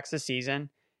quarterbacks this season.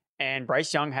 And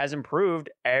Bryce Young has improved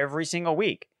every single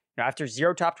week. Now, after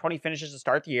 0 top 20 finishes to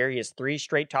start the year, he has 3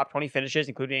 straight top 20 finishes,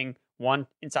 including 1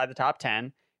 inside the top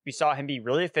 10. We saw him be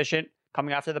really efficient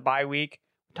coming after the bye week.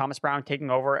 Thomas Brown taking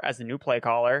over as the new play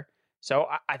caller. So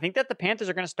I think that the Panthers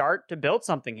are going to start to build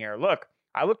something here. Look,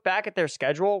 I looked back at their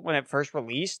schedule when it first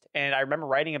released, and I remember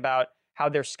writing about how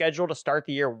their schedule to start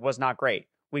the year was not great.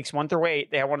 Weeks 1 through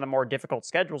 8, they had one of the more difficult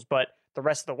schedules, but the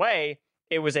rest of the way,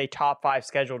 it was a top 5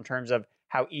 schedule in terms of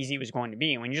how easy it was going to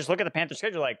be. And when you just look at the Panthers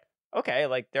schedule, like, okay,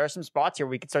 like there are some spots here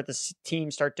we could start this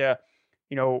team start to,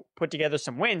 put together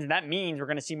some wins. And that means we're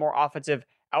going to see more offensive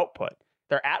output.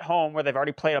 They're at home where they've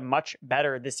already played a much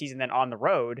better this season than on the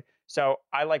road. So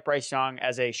I like Bryce Young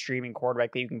as a streaming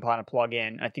quarterback that you can kind of plug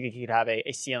in. I think he could have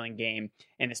a ceiling game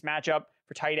in this matchup.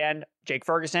 For tight end, Jake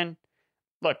Ferguson.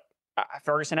 Look,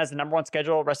 Ferguson has the number 1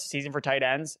 schedule the rest of the season for tight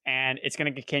ends, and it's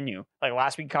going to continue. Like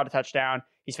last week, he caught a touchdown.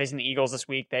 He's facing the Eagles this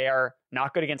week. They are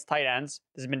not good against tight ends.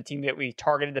 This has been a team that we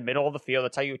targeted the middle of the field.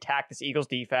 That's how you attack this Eagles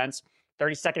defense.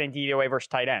 32nd in DVOA versus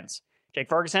tight ends. Jake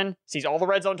Ferguson sees all the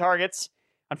red zone targets,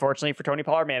 unfortunately for Tony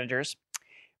Pollard managers.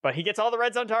 But he gets all the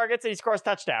red zone targets and he scores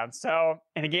touchdowns. So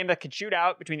in a game that could shoot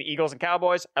out between the Eagles and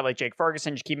Cowboys, I like Jake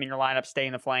Ferguson. Just keep him in your lineup, stay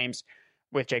in the flames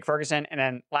with Jake Ferguson. And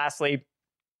then lastly,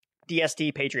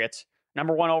 DST Patriots.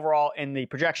 Number 1 overall in the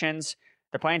projections.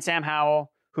 They're playing Sam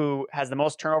Howell, who has the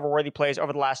most turnover-worthy plays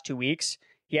over the last 2 weeks.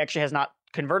 He actually has not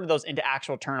converted those into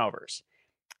actual turnovers.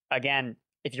 Again,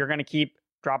 if you're going to keep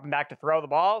dropping back to throw the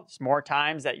ball, it's more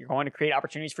times that you're going to create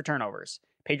opportunities for turnovers.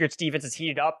 Patriots defense is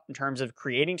heated up in terms of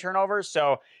creating turnovers.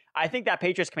 So I think that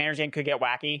Patriots Commanders game could get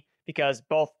wacky because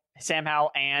both Sam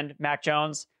Howell and Mac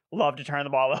Jones love to turn the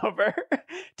ball over,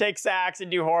 take sacks, and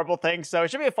do horrible things. So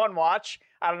it should be a fun watch.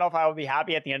 I don't know if I will be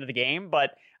happy at the end of the game,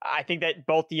 but I think that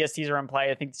both DSTs are in play.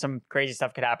 I think some crazy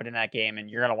stuff could happen in that game, and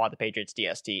you're going to want the Patriots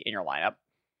DST in your lineup.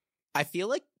 I feel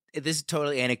like this is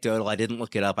totally anecdotal. I didn't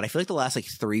look it up, but I feel like the last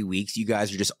 3 weeks, you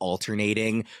guys are just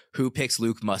alternating who picks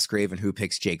Luke Musgrave and who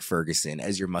picks Jake Ferguson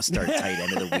as your must-start tight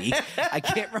end of the week. I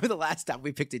can't remember the last time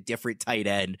we picked a different tight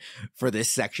end for this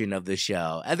section of the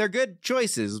show. And they're good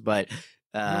choices, but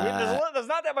there's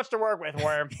not that much to work with,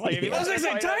 Worm. Like, if you I was going to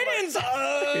say, tight end's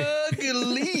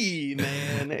ugly,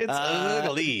 man. It's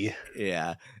ugly.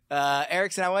 Yeah.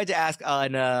 Erickson, I wanted to ask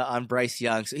on Bryce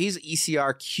Young. So he's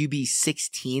ECR QB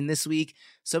 16 this week.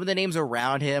 Some of the names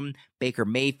around him: Baker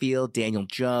Mayfield, Daniel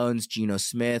Jones, Geno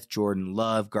Smith, Jordan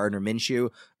Love, Gardner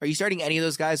Minshew. Are you starting any of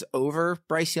those guys over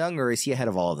Bryce Young, or is he ahead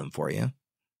of all of them for you?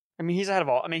 I mean, he's ahead of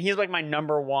all. I mean, he's like my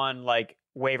number 1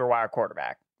 waiver wire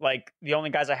quarterback. Like the only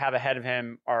guys I have ahead of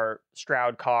him are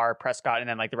Stroud, Carr, Prescott, and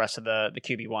then the rest of the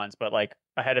QB ones. But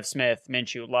ahead of Smith,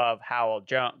 Minshew, Love, Howell,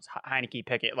 Jones, Heineke,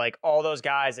 Pickett, all those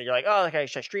guys that you're like, oh, okay,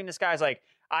 should I stream this guy's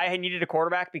I needed a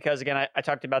quarterback because, again, I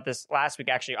talked about this last week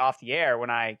actually off the air when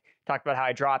I talked about how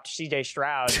I dropped CJ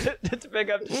Stroud to pick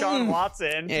up Deshaun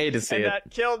Watson. Hate to see and it.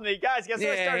 That killed me. Guys, guess what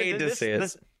I started? Hate to see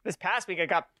it. This past week,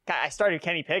 I started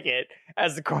Kenny Pickett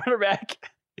as the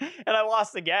quarterback, and I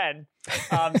lost again.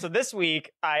 So this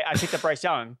week, I picked up Bryce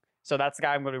Young. So that's the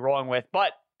guy I'm going to be rolling with.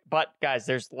 But guys,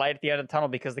 there's light at the end of the tunnel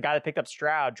because the guy that picked up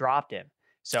Stroud dropped him.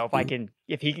 So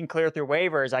if he can clear through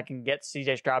waivers, I can get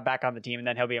CJ Stroud back on the team, and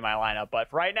then he'll be in my lineup. But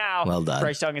for right now, well done.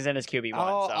 Bryce Young is in his QB1.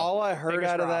 All I heard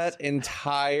out of that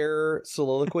entire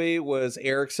soliloquy was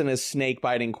Erickson is snake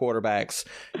biting quarterbacks.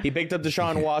 He picked up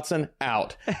Deshaun Watson,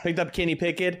 out. Picked up Kenny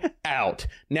Pickett, out.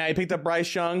 Now he picked up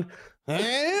Bryce Young.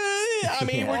 I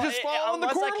mean, we're just following the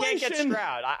correlation. I can't get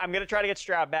Stroud. I'm going to try to get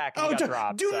Stroud back. And he got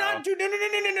dropped,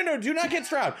 no, do not get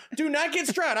Stroud. Do not get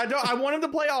Stroud. I want him to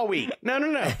play all week. No.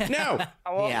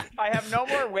 Well, yeah. I have no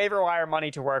more waiver wire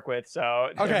money to work with, so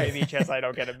there may be a chance I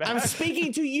don't get him back. I'm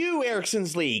speaking to you,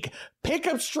 Erickson's League. Pick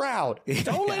up Stroud.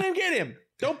 Don't let him get him.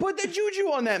 Don't put the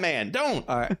juju on that man. Don't.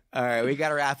 All right. We got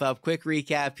to wrap up. Quick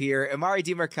recap here. Amari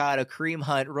DiMercato, Kareem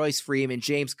Hunt, Royce Freeman,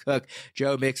 James Cook,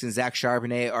 Joe Mixon, Zach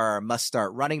Charbonnet are our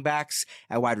must-start running backs.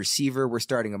 At wide receiver, we're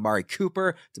starting Amari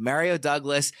Cooper, Demario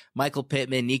Douglas, Michael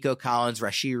Pittman, Nico Collins,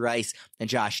 Rashee Rice, and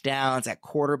Josh Downs. At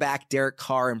quarterback, Derek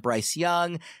Carr and Bryce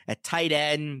Young. At tight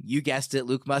end, you guessed it,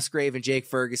 Luke Musgrave and Jake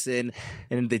Ferguson.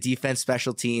 And the defense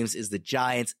special teams is the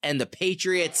Giants and the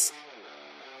Patriots.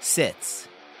 Sits.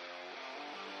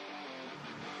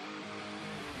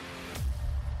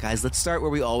 Guys, let's start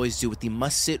where we always do with the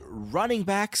must-sit running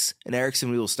backs. And Erickson,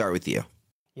 we will start with you.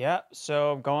 Yeah,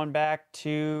 so going back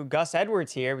to Gus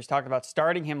Edwards here, we talked about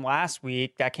starting him last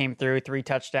week. That came through, 3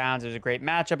 touchdowns. It was a great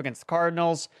matchup against the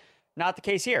Cardinals. Not the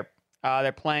case here.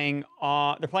 They're playing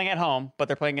at home, but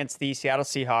they're playing against the Seattle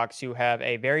Seahawks, who have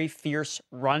a very fierce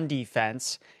run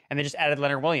defense, and they just added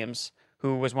Leonard Williams,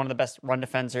 who was one of the best run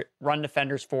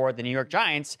defenders for the New York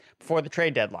Giants before the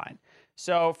trade deadline.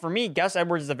 So for me, Gus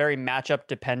Edwards is a very matchup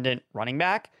dependent running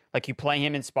back. Like, you play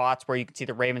him in spots where you can see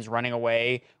the Ravens running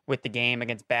away with the game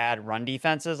against bad run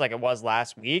defenses like it was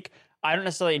last week. I don't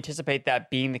necessarily anticipate that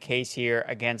being the case here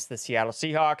against the Seattle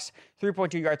Seahawks.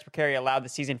 3.2 yards per carry allowed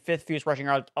this season, 5th fewest rushing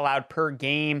yards allowed per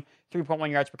game,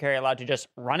 3.1 yards per carry allowed to just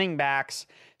running backs.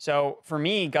 So for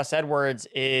me, Gus Edwards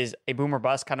is a boom or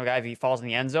bust kind of guy. If he falls in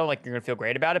the end zone, like, you're going to feel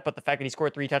great about it. But the fact that he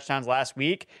scored 3 touchdowns last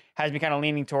week has me kind of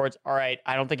leaning towards, all right,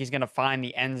 I don't think he's going to find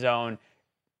the end zone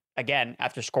again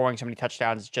after scoring so many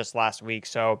touchdowns just last week.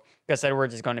 So Gus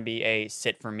Edwards is going to be a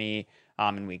sit for me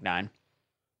in week 9.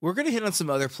 We're going to hit on some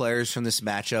other players from this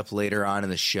matchup later on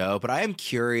in the show, but I am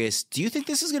curious, do you think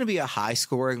this is going to be a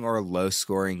high-scoring or a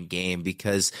low-scoring game?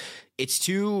 Because it's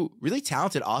two really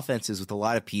talented offenses with a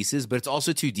lot of pieces, but it's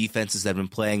also two defenses that have been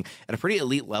playing at a pretty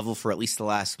elite level for at least the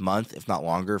last month, if not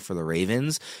longer, for the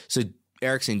Ravens. So,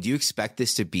 Erickson, do you expect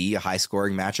this to be a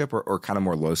high-scoring matchup or kind of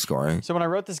more low-scoring? So when I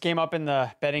wrote this game up in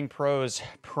the Betting Pros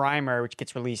primer, which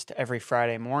gets released every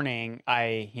Friday morning,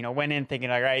 I went in thinking,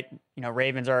 all right,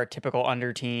 Ravens are a typical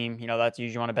under team. That's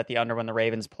usually you want to bet the under when the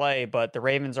Ravens play, but the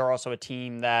Ravens are also a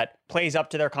team that plays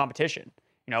up to their competition.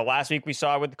 Last week we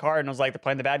saw with the Cardinals, like, they're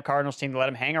playing the bad Cardinals team to let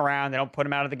them hang around. They don't put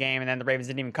them out of the game, and then the Ravens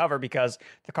didn't even cover because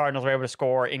the Cardinals were able to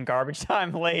score in garbage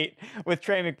time late with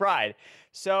Trey McBride.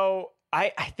 So I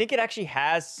think it actually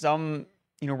has some,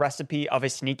 recipe of a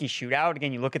sneaky shootout.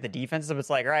 Again, you look at the defenses, it's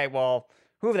like, all right, well,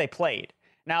 who have they played?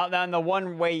 Now, then the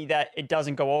one way that it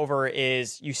doesn't go over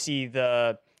is you see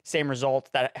the same result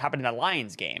that happened in the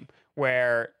Lions game,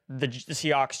 where the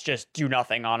Seahawks just do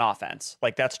nothing on offense.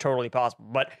 Like, that's totally possible.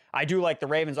 But I do like the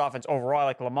Ravens offense overall. I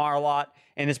like Lamar a lot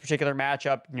in this particular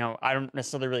matchup. I don't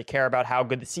necessarily really care about how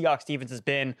good the Seahawks defense has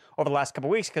been over the last couple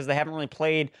of weeks because they haven't really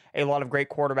played a lot of great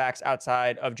quarterbacks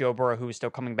outside of Joe Burrow, who is still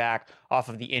coming back off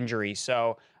of the injury.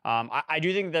 So I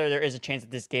do think there is a chance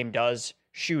that this game does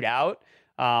shoot out,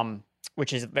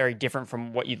 which is very different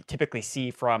from what you typically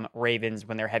see from Ravens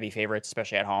when they're heavy favorites,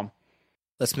 especially at home.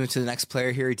 Let's move to the next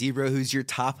player here. Debro, who's your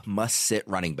top must-sit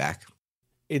running back?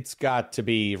 It's got to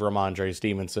be Rhamondre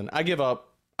Stevenson. I give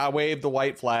up. I wave the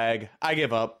white flag. I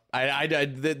give up. I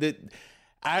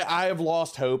have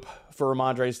lost hope for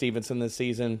Rhamondre Stevenson this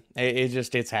season.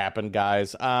 It's happened,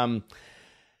 guys.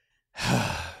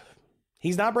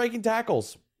 He's not breaking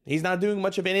tackles. He's not doing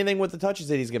much of anything with the touches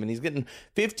that he's given. He's getting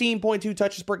 15.2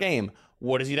 touches per game.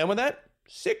 What has he done with that?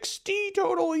 60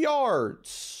 total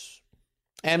yards.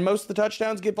 And most of the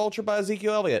touchdowns get vultured by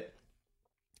Ezekiel Elliott.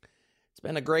 It's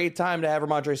been a great time to have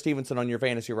Rhamondre Stevenson on your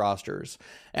fantasy rosters.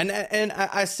 And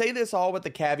I say this all with the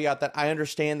caveat that I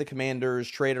understand the Commanders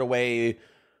traded away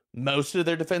most of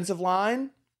their defensive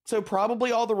line. So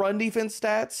probably all the run defense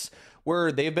stats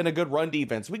where they've been a good run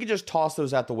defense, we could just toss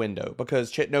those out the window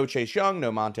because no Chase Young,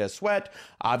 no Montez Sweat.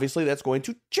 Obviously, that's going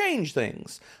to change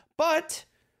things. But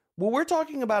well, we're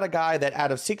talking about a guy that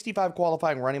out of 65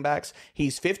 qualifying running backs,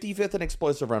 he's 55th in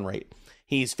explosive run rate.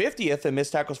 He's 50th in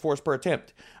missed tackles forced per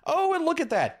attempt. Oh, and look at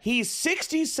that. He's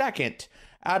 62nd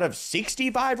out of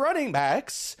 65 running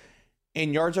backs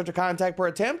in yards after contact per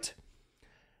attempt.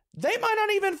 They might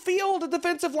not even field a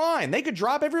defensive line. They could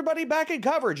drop everybody back in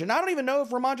coverage. And I don't even know if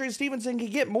Rhamondre Stevenson can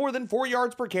get more than 4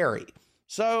 yards per carry.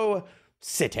 So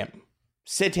sit him.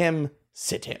 Sit him.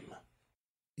 Sit him.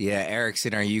 Yeah,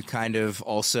 Erickson, are you kind of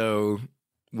also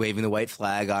waving the white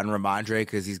flag on Rhamondre?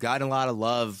 Because he's gotten a lot of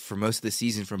love for most of the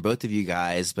season from both of you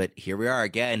guys. But here we are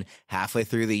again, halfway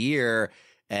through the year.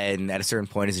 And at a certain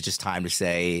point, is it just time to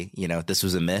say, this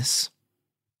was a miss?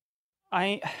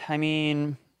 I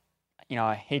mean,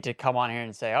 I hate to come on here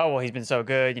and say, oh, well, he's been so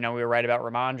good. We were right about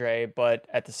Rhamondre. But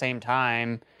at the same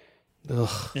time, the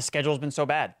schedule's been so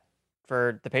bad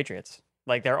for the Patriots.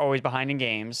 Like, they're always behind in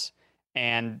games.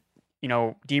 And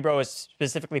Debro is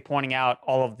specifically pointing out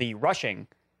all of the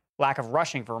lack of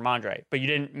rushing for Rhamondre, but you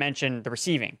didn't mention the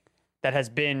receiving that has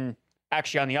been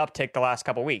actually on the uptick the last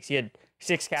couple of weeks. He had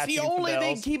 6 catches. It's the only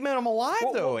thing keeping him alive,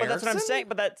 though, but that's what I'm saying,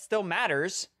 but that still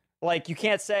matters. Like, you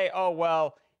can't say, oh,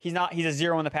 well, he's a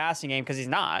 0 in the passing game, because he's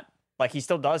not. Like, he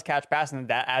still does catch passes, and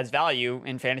that adds value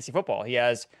in fantasy football. He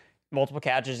has multiple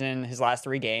catches in his last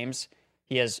 3 games.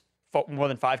 He has more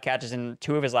than 5 catches in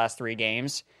 2 of his last 3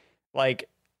 games. Like,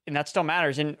 and that still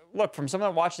matters. And look, from someone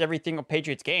that watches every single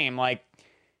Patriots game, like,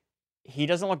 he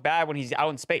doesn't look bad when he's out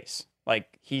in space.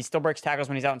 Like, he still breaks tackles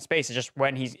when he's out in space. It's just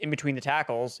when he's in between the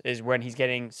tackles is when he's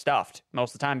getting stuffed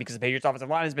most of the time because the Patriots offensive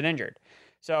line has been injured.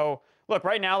 So look,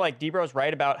 right now, like Debro's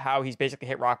right about how he's basically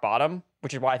hit rock bottom,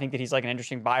 which is why I think that he's like an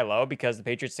interesting buy low because the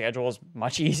Patriots schedule is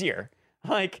much easier.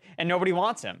 Like, and nobody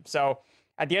wants him. So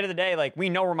at the end of the day, like we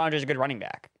know Rhamondre is a good running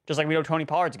back, just like we know Tony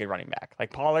Pollard's a good running back.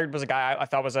 Like Pollard was a guy I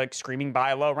thought was like screaming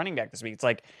buy low running back this week. It's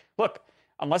like, look,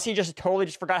 unless he just totally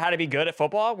just forgot how to be good at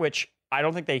football, which I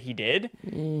don't think that he did.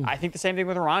 I think the same thing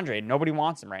with Rhamondre. Nobody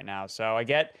wants him right now. So I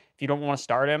get if you don't want to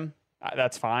start him,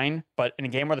 that's fine. But in a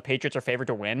game where the Patriots are favored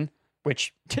to win,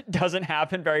 which doesn't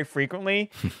happen very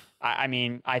frequently, I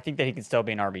mean, I think that he can still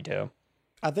be an RB2.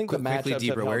 I think the matchups have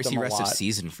helped where's him the a rest of lot.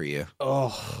 season for you?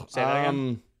 Oh, Say that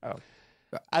again?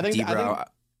 I think. Debro,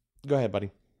 Go ahead,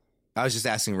 buddy. I was just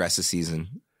asking rest of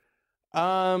season.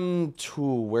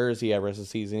 Where is he at rest of the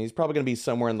season? He's probably going to be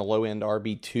somewhere in the low end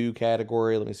RB2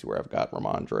 category. Let me see where I've got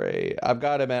Rhamondre. I've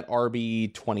got him at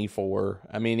RB24.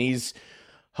 I mean, he's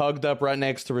hugged up right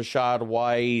next to Rashad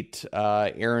White,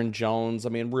 Aaron Jones. I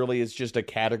mean, really, it's just a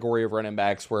category of running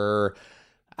backs where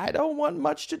I don't want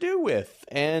much to do with.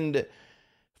 And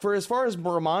for as far as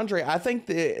Rhamondre, I think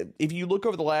that if you look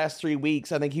over the last 3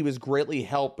 weeks, I think he was greatly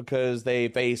helped because they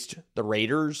faced the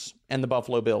Raiders and the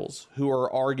Buffalo Bills, who are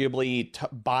arguably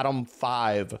bottom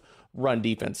 5 run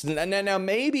defense. Now,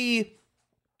 maybe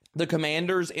the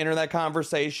Commanders enter that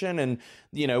conversation and,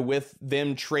 you know, with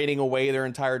them trading away their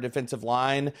entire defensive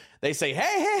line, they say,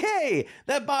 hey,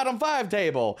 that bottom 5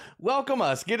 table, welcome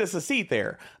us, get us a seat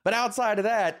there. But outside of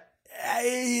that,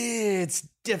 it's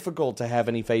difficult to have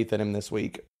any faith in him this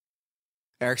week.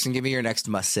 Erickson, give me your next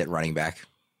must-sit running back.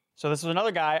 So this was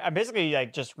another guy. I'm basically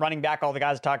like just running back all the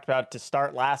guys I talked about to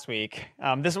start last week.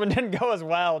 This one didn't go as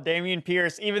well. Dameon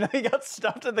Pierce, even though he got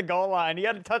stuffed at the goal line, he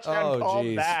had a touchdown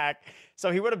called back.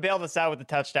 So he would have bailed us out with the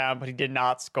touchdown, but he did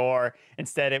not score.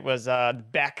 Instead, it was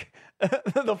Beck,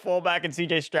 the fullback, and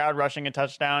CJ Stroud rushing a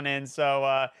touchdown in.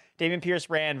 So Dameon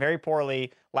Pierce ran very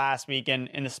poorly last week in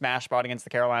the smash spot against the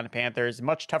Carolina Panthers.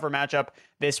 Much tougher matchup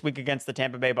this week against the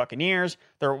Tampa Bay Buccaneers.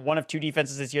 They're one of 2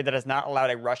 defenses this year that has not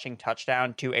allowed a rushing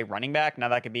touchdown to a running back. Now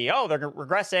that could be, they're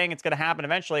regressing. It's going to happen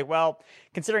eventually. Well,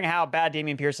 considering how bad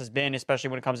Dameon Pierce has been, especially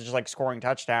when it comes to just like scoring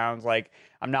touchdowns, like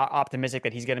I'm not optimistic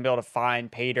that he's going to be able to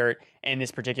find pay dirt in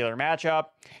this particular matchup.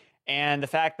 And the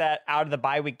fact that out of the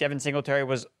bye week, Devin Singletary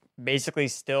was basically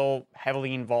still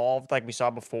heavily involved like we saw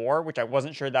before, which I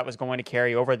wasn't sure that was going to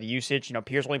carry over the usage. You know,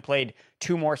 Pierce only played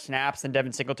 2 more snaps than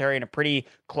Devin Singletary in a pretty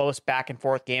close back and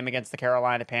forth game against the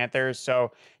Carolina Panthers.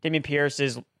 So Dameon Pierce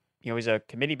is, you know, he's a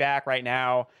committee back right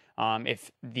now.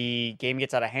 If the game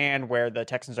gets out of hand where the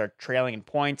Texans are trailing in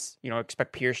points, you know,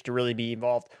 expect Pierce to really be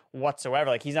involved whatsoever.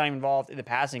 Like he's not even involved in the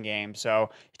passing game. So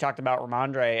you talked about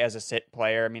Rhamondre as a sit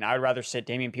player. I mean, I would rather sit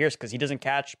Dameon Pierce because he doesn't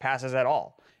catch passes at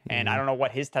all. And I don't know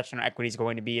what his touchdown equity is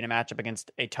going to be in a matchup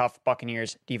against a tough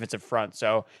Buccaneers defensive front.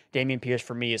 So Dameon Pierce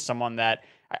for me is someone that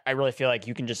I really feel like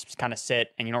you can just kind of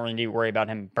sit and you don't really need to worry about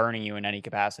him burning you in any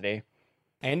capacity.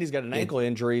 And he's got an ankle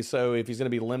injury, so if he's going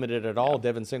to be limited at all,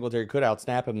 Devin Singletary could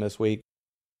outsnap him this week.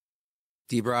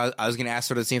 Debra, I was going to ask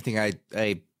sort of the same thing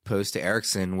I posed to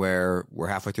Erickson, where we're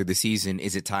halfway through the season.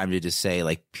 Is it time to just say,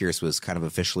 like, Pierce was kind of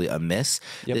officially a miss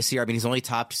this year? I mean, he's only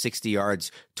topped 60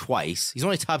 yards twice. He's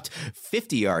only topped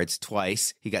 50 yards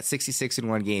twice. He got 66 in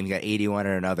one game. He got 81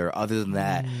 in another. Other than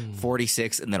that,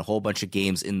 46 and then a whole bunch of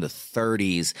games in the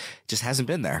 30s. Just hasn't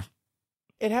been there.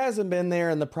 It hasn't been there,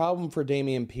 and the problem for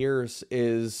Dameon Pierce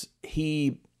is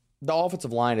the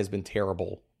offensive line has been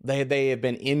terrible. They have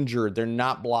been injured. They're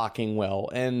not blocking well.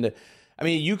 And, I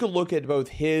mean, you could look at both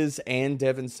his and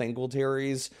Devin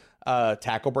Singletary's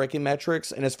tackle breaking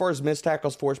metrics, and as far as missed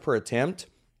tackles forced per attempt,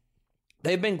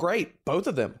 they've been great, both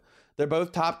of them. They're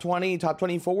both top 20, top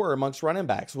 24 amongst running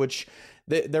backs, which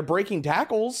they're breaking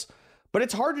tackles, but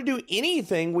it's hard to do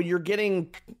anything when you're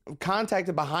getting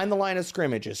contacted behind the line of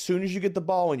scrimmage as soon as you get the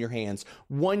ball in your hands.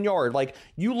 1 yard. Like,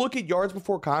 you look at yards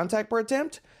before contact per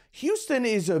attempt, Houston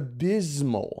is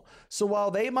abysmal. So while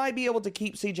they might be able to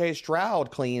keep CJ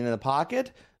Stroud clean in the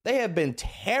pocket, they have been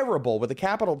terrible with a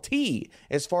capital T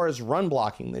as far as run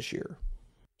blocking this year.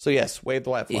 So yes, wave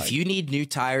the white flag. If you need new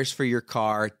tires for your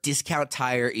car, Discount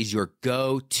Tire is your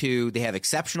go-to. They have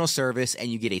exceptional service,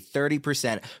 and you get a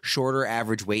 30% shorter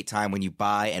average wait time when you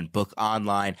buy and book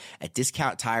online at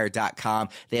discounttire.com.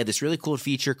 They have this really cool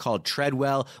feature called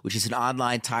Treadwell, which is an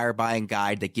online tire buying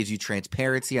guide that gives you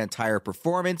transparency on tire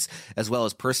performance, as well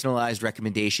as personalized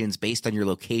recommendations based on your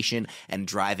location and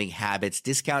driving habits.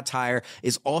 Discount Tire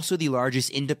is also the largest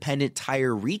independent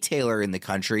tire retailer in the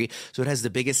country, so it has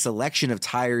the biggest selection of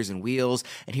tires tires and wheels.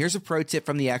 And here's a pro tip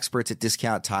from the experts at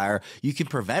Discount Tire. You can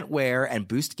prevent wear and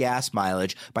boost gas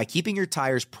mileage by keeping your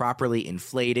tires properly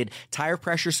inflated. Tire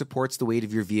pressure supports the weight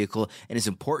of your vehicle and is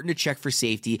important to check for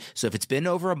safety. So if it's been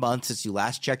over a month since you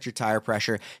last checked your tire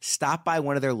pressure, stop by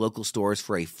one of their local stores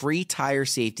for a free tire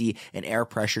safety and air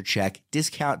pressure check.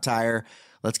 Discount Tire.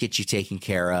 Let's get you taken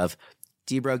care of.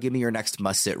 D-Bro, give me your next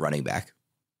must-sit running back.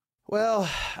 Well,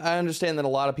 I understand that a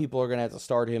lot of people are going to have to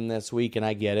start him this week, and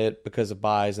I get it because of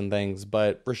buys and things,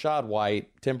 but Rachaad White,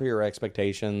 temper your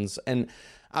expectations. And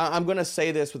I'm going to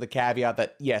say this with a caveat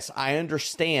that, yes, I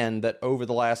understand that over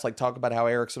the last, talk about how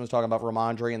Erickson was talking about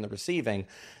Rhamondre and the receiving.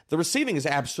 The receiving has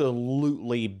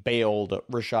absolutely bailed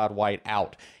Rachaad White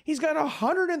out. He's got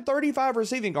 135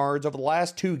 receiving yards over the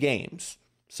last 2 games.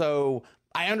 So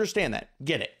I understand that.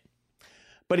 Get it.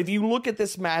 But if you look at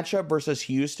this matchup versus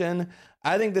Houston,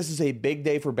 I think this is a big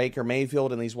day for Baker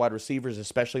Mayfield and these wide receivers,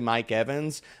 especially Mike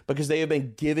Evans, because they have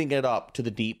been giving it up to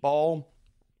the deep ball.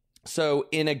 So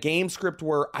in a game script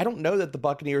where I don't know that the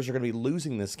Buccaneers are going to be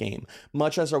losing this game,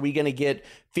 much less are we going to get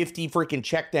 50 freaking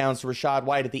checkdowns to Rachaad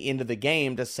White at the end of the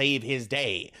game to save his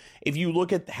day. If you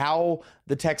look at how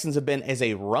the Texans have been as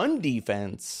a run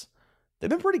defense, they've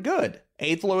been pretty good.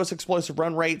 8th lowest explosive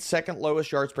run rate, 2nd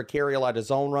lowest yards per carry allowed to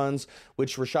zone runs,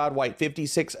 which Rachaad White,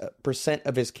 56%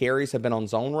 of his carries have been on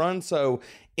zone runs. So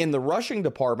in the rushing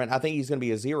department, I think he's going to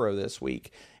be a 0 this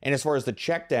week. And as far as the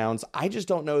checkdowns, I just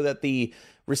don't know that the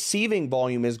receiving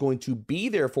volume is going to be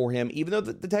there for him, even though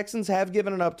the Texans have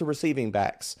given it up to receiving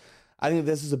backs. I think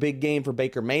this is a big game for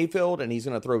Baker Mayfield, and he's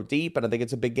going to throw deep, and I think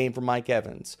it's a big game for Mike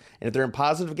Evans. And if they're in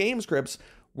positive game scripts,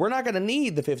 we're not going to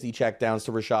need the 50 checkdowns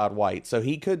to Rachaad White, so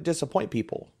he could disappoint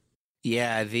people.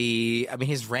 Yeah,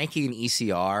 his ranking in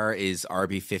ECR is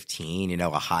RB15, a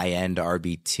high-end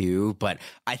RB2, but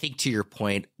I think to your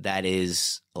point, that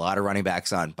is a lot of running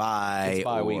backs on bye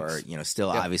or, weeks. Still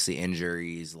obviously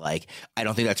injuries. I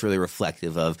don't think that's really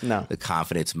reflective of the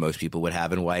confidence most people would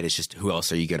have in White. It's just who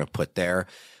else are you going to put there?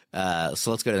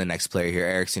 So let's go to the next player here.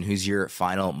 Erickson, who's your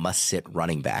final must-sit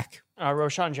running back?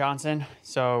 Roschon Johnson.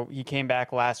 So he came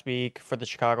back last week for the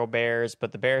Chicago Bears,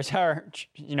 but the Bears are,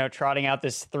 trotting out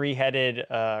this 3-headed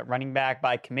running back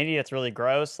by committee. That's really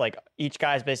gross. Each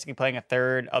guy's basically playing a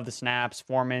third of the snaps.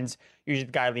 Foreman's usually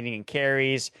the guy leading in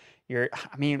carries.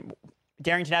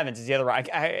 Darrington Evans is the other. I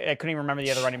couldn't even remember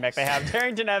the other running back they have.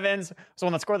 Darrington Evans was the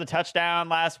one that scored the touchdown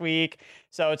last week.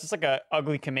 So it's just a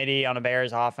ugly committee on a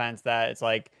Bears offense that it's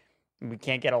we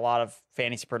can't get a lot of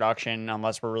fantasy production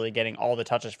unless we're really getting all the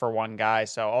touches for one guy.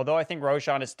 So although I think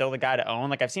Roschon is still the guy to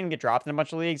own, I've seen him get dropped in a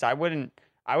bunch of leagues, I would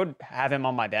have him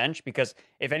on my bench because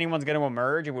if anyone's going to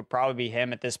emerge, it would probably be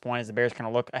him at this point as the Bears kind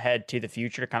of look ahead to the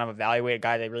future to kind of evaluate a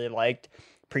guy they really liked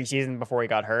preseason before he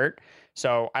got hurt.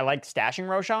 So I like stashing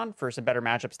Roschon for some better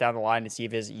matchups down the line to see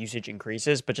if his usage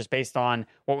increases. But just based on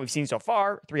what we've seen so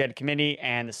far, 3-head committee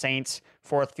and the Saints,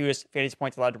 4th fewest fantasy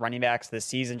points allowed to running backs this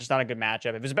season, just not a good matchup.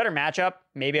 If it was a better matchup,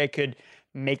 maybe I could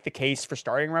make the case for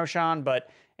starting Roschon. But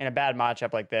in a bad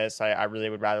matchup like this, I really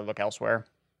would rather look elsewhere.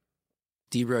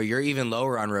 D-Bro, you're even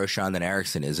lower on Roschon than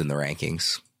Erickson is in the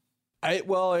rankings.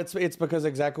 It's because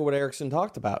exactly what Erickson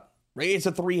talked about. It's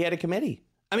a 3-headed committee.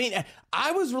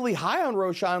 I was really high on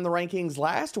Roschon in the rankings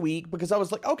last week because I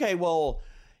was like, okay, well,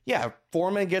 yeah,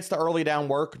 Foreman gets the early down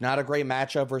work. Not a great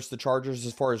matchup versus the Chargers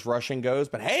as far as rushing goes.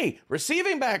 But hey,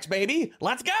 receiving backs, baby,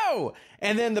 let's go.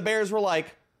 And then the Bears were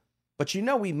like, but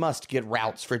we must get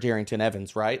routes for Darrington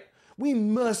Evans, right? We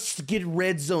must get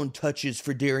red zone touches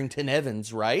for Darrington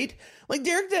Evans, right?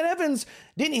 Darrington Evans,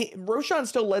 Roschon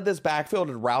still led this backfield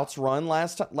at routes run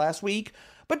last week.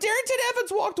 But Darrington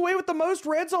Evans walked away with the most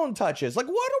red zone touches. What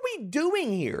are we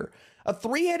doing here? A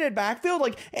 3-headed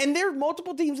backfield? And there are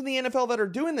multiple teams in the NFL that are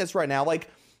doing this right now.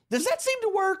 Does that seem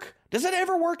to work? Does it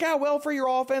ever work out well for your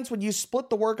offense when you split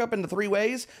the work up into 3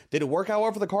 ways? Did it work out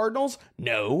well for the Cardinals?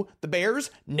 No. The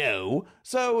Bears? No.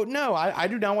 So, no, I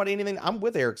do not want anything. I'm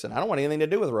with Erickson. I don't want anything to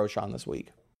do with Roschon this week.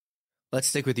 Let's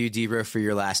stick with you, D-Bro, for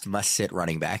your last must-sit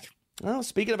running back. Well,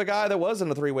 speaking of a guy that was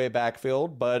in a 3-way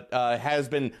backfield, but has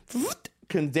been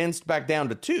condensed back down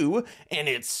to 2, and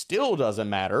it still doesn't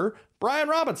matter. Brian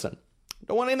Robinson.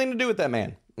 Don't want anything to do with that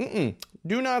man.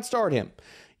 Do not start him.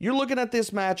 You're looking at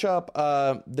this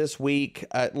matchup this week.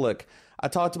 Look, I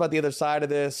talked about the other side of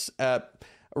this. A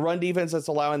run defense that's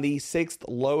allowing the 6th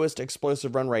lowest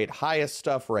explosive run rate, highest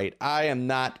stuff rate. I am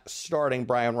not starting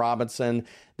Brian Robinson.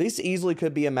 This easily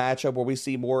could be a matchup where we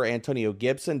see more Antonio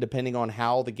Gibson, depending on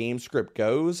how the game script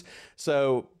goes.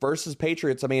 So versus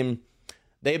Patriots,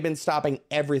 they've been stopping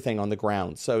everything on the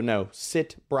ground. So no,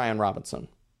 sit Brian Robinson.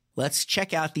 Let's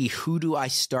check out the Who Do I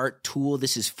Start tool.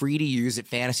 This is free to use at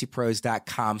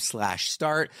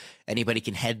fantasypros.com/start. Anybody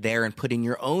can head there and put in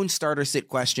your own starter sit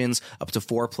questions up to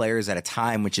 4 players at a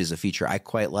time, which is a feature I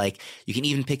quite like. You can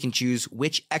even pick and choose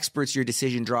which experts your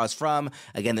decision draws from.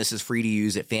 Again, this is free to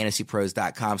use at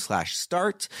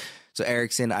fantasypros.com/start. So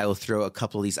Erickson, I will throw a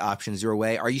couple of these options your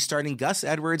way. Are you starting Gus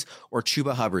Edwards or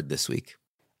Chuba Hubbard this week?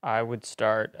 I would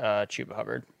start Chuba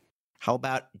Hubbard. How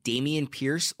about Damian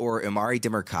Pierce or Amari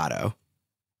DiMercato?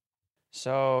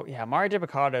 So, yeah, Amari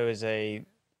DiMercato is a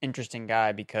interesting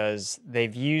guy because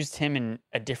they've used him in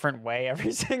a different way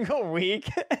every single week.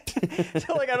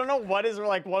 So, I don't know what is,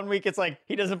 1 week it's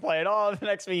he doesn't play at all. The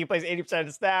next week he plays 80% of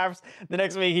the snaps. The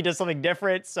next week he does something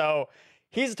different. So,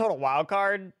 he's a total wild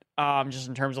card, just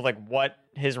in terms of, what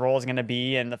his role is going to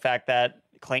be and the fact that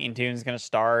Clayton Tune is going to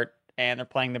start and they're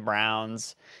playing the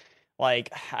Browns.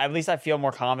 At least I feel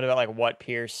more confident about what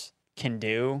Pierce can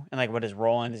do and what his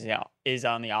role is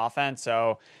on the offense.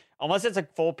 So unless it's a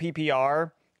full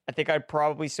PPR, I think I'd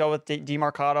probably still with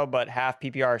DeMarcado, but half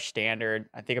PPR standard.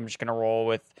 I think I'm just gonna roll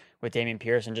with Damian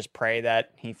Pierce and just pray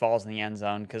that he falls in the end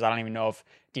zone because I don't even know if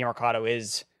DeMarcado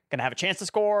is gonna have a chance to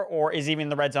score or is even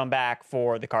the red zone back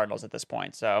for the Cardinals at this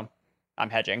point. So I'm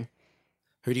hedging.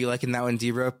 Who do you like in that one,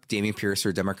 D-Ro? Damian Pierce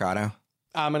or DeMarcado?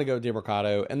 I'm going to go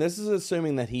DeMarcado, and this is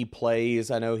assuming that he plays.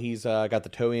 I know he's got the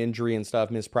toe injury and stuff,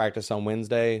 missed practice on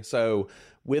Wednesday. So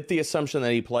with the assumption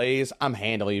that he plays, I'm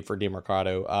handily for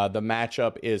DeMarcado. The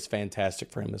matchup is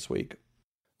fantastic for him this week.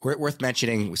 Worth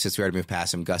mentioning, since we already moved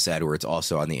past him, Gus Edwards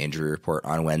also on the injury report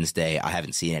on Wednesday. I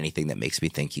haven't seen anything that makes me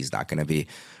think he's not going to be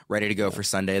ready to go for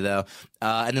Sunday, though.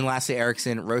 And then lastly,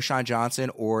 Erickson, Roschon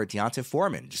Johnson or Deontay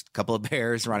Foreman. Just a couple of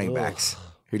Bears running backs.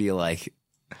 Who do you like?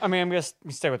 I mean, I'm going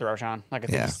to stick with Roschon. I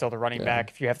think he's still the running back.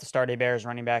 If you have to start a Bears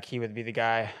running back, he would be the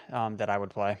guy that I would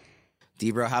play.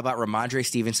 D-Bro, how about Rhamondre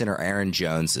Stevenson or Aaron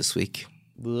Jones this week?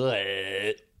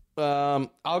 I'll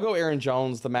go Aaron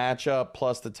Jones, the matchup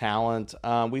plus the talent.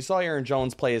 We saw Aaron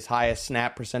Jones play his highest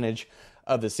snap percentage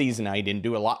of the season. Now, he didn't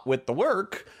do a lot with the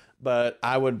work, but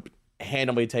I would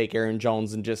handily take Aaron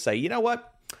Jones and just say, you know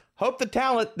what? Hope the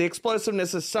talent, the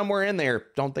explosiveness is somewhere in there.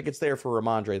 Don't think it's there for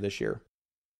Rhamondre this year.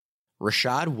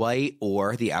 Rachaad White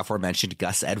or the aforementioned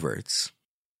Gus Edwards?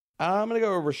 I'm going to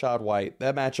go with Rachaad White.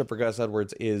 That matchup for Gus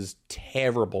Edwards is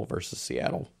terrible versus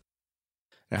Seattle.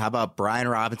 And how about Brian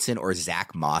Robinson or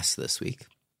Zach Moss this week?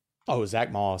 Oh,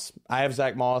 Zach Moss. I have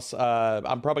Zach Moss.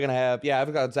 I'm probably going to have,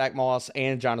 I've got Zach Moss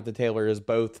and Jonathan Taylor as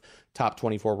both top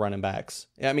 24 running backs.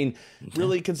 I mean,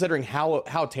 really considering how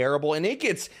terrible, and it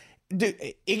gets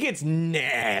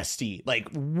nasty,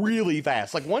 really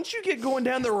fast. Once you get going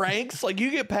down the ranks,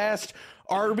 you get past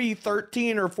RB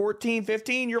 13 or 14,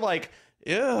 15, you're like,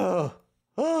 ew.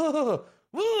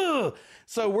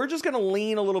 So we're just going to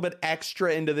lean a little bit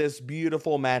extra into this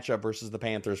beautiful matchup versus the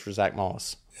Panthers for Zach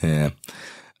Moss. Yeah.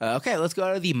 Okay, let's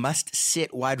go to the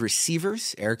must-sit wide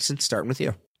receivers. Erickson, starting with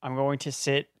you. I'm going to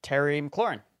sit Terry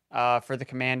McLaurin for the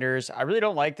Commanders. I really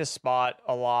don't like this spot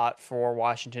a lot for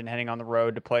Washington heading on the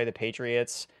road to play the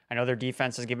Patriots. I know their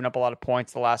defense has given up a lot of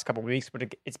points the last couple of weeks,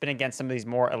 but it's been against some of these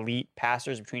more elite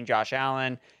passers between Josh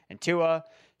Allen and Tua.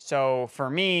 So for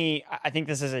me, I think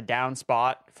this is a down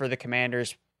spot for the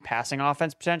Commanders passing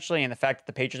offense potentially, and the fact that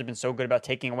the Patriots have been so good about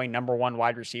taking away number one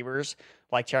wide receivers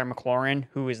like Terry McLaurin,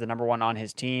 who is the number one on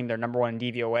his team. They're number one in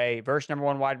DVOA versus number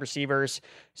one wide receivers.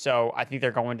 So I think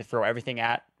they're going to throw everything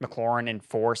at McLaurin and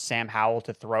force Sam Howell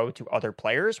to throw to other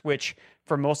players, which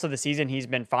for most of the season he's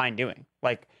been fine doing.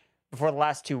 Before the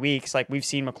last 2 weeks, we've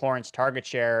seen McLaurin's target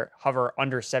share hover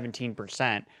under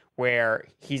 17%, where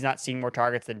he's not seeing more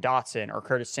targets than Dotson or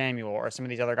Curtis Samuel or some of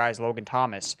these other guys, Logan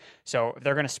Thomas. So if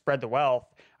they're going to spread the wealth,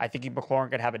 I think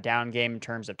McLaurin could have a down game in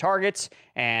terms of targets,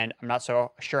 and I'm not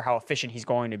so sure how efficient he's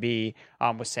going to be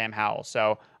with Sam Howell.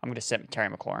 So I'm going to sit Terry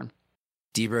McLaurin.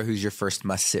 Debra, who's your first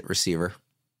must-sit receiver?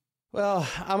 Well,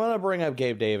 I'm going to bring up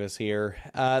Gabe Davis here.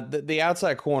 The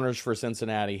outside corners for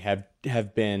Cincinnati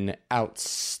have been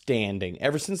outstanding.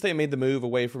 Ever since they made the move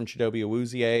away from Chidobe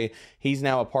Awuzie, he's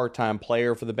now a part-time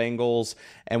player for the Bengals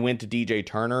and went to DJ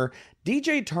Turner.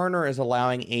 DJ Turner is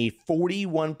allowing a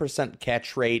 41%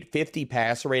 catch rate, 50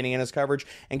 passer rating in his coverage,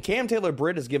 and Cam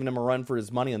Taylor-Britt has given him a run for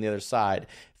his money on the other side.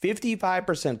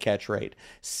 55% catch rate,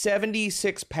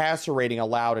 76 passer rating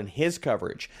allowed in his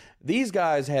coverage. These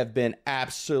guys have been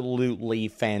absolutely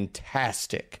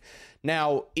fantastic.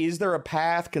 Now, is there a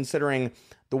path, considering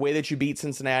the way that you beat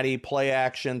Cincinnati, play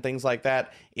action, things like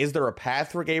that? Is there a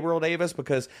path for Gabriel Davis?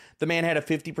 Because the man had a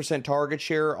 50% target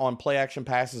share on play action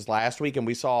passes last week, and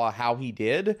we saw how he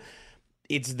did.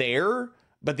 It's there.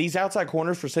 But these outside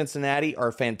corners for Cincinnati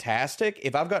are fantastic.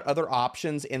 If I've got other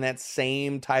options in that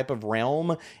same type of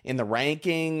realm in the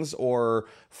rankings or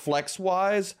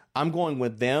flex-wise, I'm going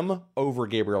with them over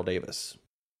Gabriel Davis.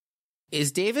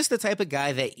 Is Davis the type of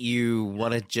guy that you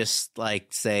want to just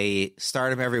like say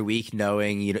start him every week,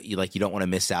 knowing you don't want to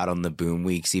miss out on the boom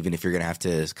weeks, even if you're going to have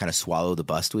to kind of swallow the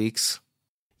bust weeks?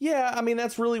 Yeah, I mean,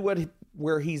 that's really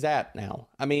where he's at now.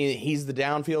 I mean, he's the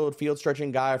downfield, field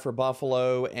stretching guy for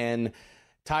Buffalo, and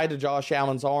tied to Josh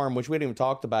Allen's arm, which we didn't even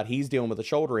talked about, he's dealing with a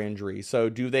shoulder injury. So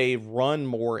do they run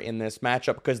more in this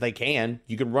matchup? Because they can.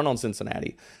 You can run on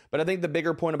Cincinnati. But I think the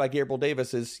bigger point about Gabriel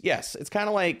Davis is, yes, it's kind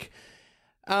of like,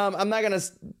 I'm not going to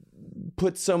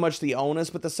put so much the onus,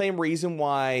 but the same reason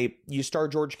why you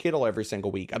start George Kittle every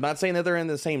single week. I'm not saying that they're in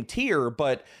the same tier,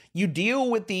 but you deal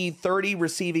with the 30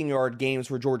 receiving yard games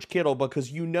for George Kittle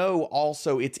because you know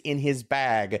also it's in his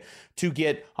bag to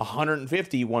get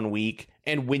 150 one week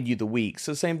and win you the week.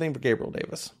 So same thing for Gabriel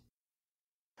Davis.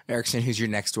 Erickson, who's your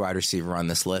next wide receiver on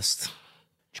this list?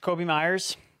 Jacoby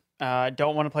Myers.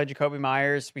 Don't want to play Jacoby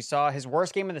Myers. We saw his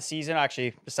worst game of the season,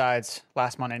 actually, besides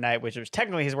last Monday night, which was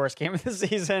technically his worst game of the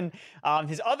season.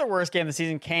 His other worst game of the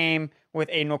season came with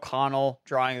Aiden O'Connell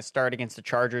drawing the start against the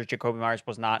Chargers. Jacoby Myers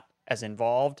was not as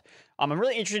involved. I'm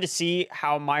really interested to see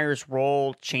how Myers'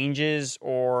 role changes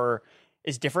or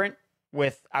is different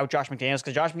without Josh McDaniels,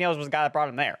 because Josh McDaniels was the guy that brought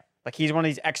him there. Like, he's one of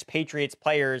these ex-Patriots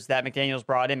players that McDaniels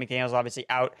brought in. McDaniels obviously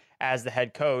out as the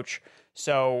head coach.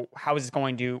 So how is this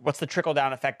going to, what's the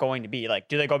trickle-down effect going to be? Like,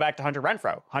 do they go back to Hunter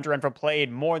Renfrow? Hunter Renfrow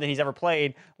played more than he's ever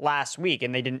played last week,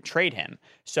 and they didn't trade him.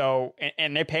 So,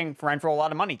 and they're paying for Renfrow a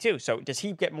lot of money, too. So does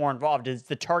he get more involved? Does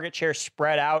the target share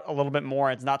spread out a little bit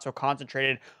more? It's not so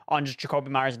concentrated on just Jacoby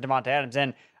Myers and DeVonta Adams.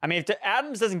 And, I mean, if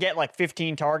Adams doesn't get, like,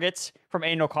 15 targets from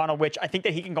Aiden O'Connell, which I think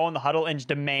that he can go in the huddle and just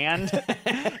demand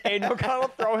Aiden O'Connell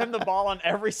throw him the ball on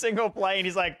every single play, and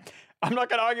he's like, I'm not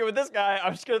going to argue with this guy.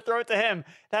 I'm just going to throw it to him.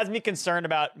 That has me concerned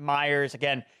about Myers.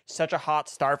 Again, such a hot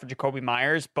start for Jacoby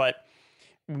Myers, but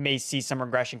we may see some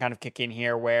regression kind of kick in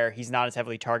here where he's not as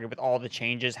heavily targeted with all the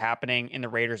changes happening in the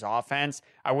Raiders offense.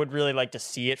 I would really like to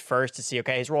see it first to see,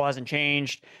 okay, his role hasn't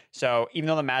changed. So even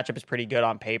though the matchup is pretty good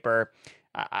on paper,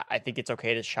 I think it's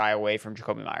okay to shy away from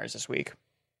Jacoby Myers this week.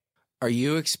 Are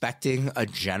you expecting a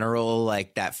general,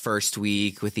 like that first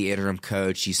week with the interim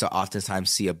coach, you oftentimes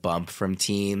see a bump from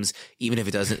teams, even if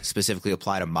it doesn't specifically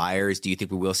apply to Myers? Do you think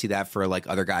we will see that for like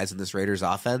other guys in this Raiders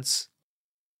offense?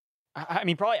 I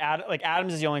mean, probably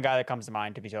Adams is the only guy that comes to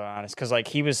mind, to be totally honest, because like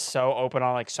he was so open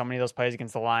on like so many of those plays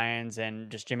against the Lions, and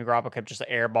just Jimmy Garoppolo kept just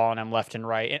airballing him left and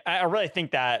right. And I really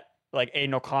think that like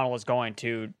Aiden O'Connell is going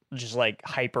to just like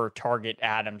hyper target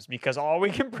Adams, because all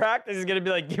we can practice is going to be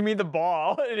like, give me the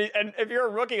ball. And if you're a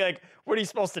rookie, like, what are you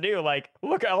supposed to do? Like,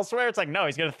 look elsewhere? It's like, no,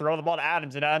 he's going to throw the ball to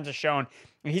Adams, and Adams has shown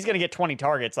he's going to get 20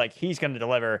 targets. Like, he's going to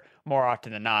deliver more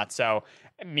often than not. So,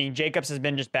 I mean, Jacobs has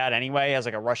been just bad anyway as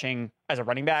like as a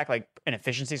running back, like an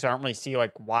efficiency. So I don't really see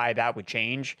like why that would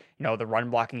change. You know, the run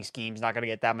blocking scheme's not going to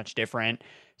get that much different.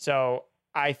 So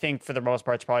I think for the most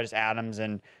part, it's probably just Adams,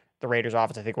 and the Raiders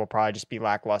offense, I think, will probably just be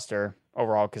lackluster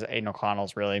overall because Aiden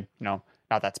O'Connell's really, not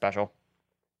that special.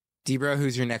 D-Bro,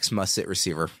 who's your next must-sit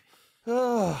receiver?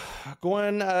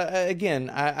 Going, again,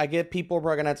 I get people are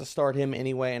going to have to start him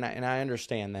anyway, and I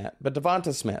understand that. But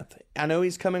DeVonta Smith, I know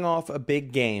he's coming off a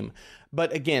big game.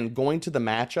 But again, going to the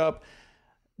matchup,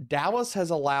 Dallas has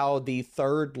allowed the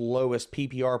third lowest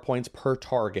PPR points per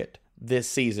target this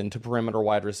season to perimeter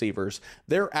wide receivers.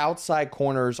 Their outside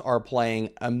corners are playing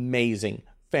amazing,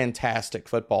 fantastic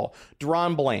football.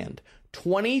 Deron Bland,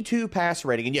 22 passer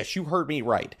rating. And yes, you heard me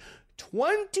right.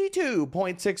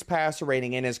 22.6 passer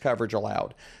rating in his coverage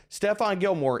allowed. Stephon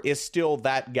Gilmore is still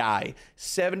that guy.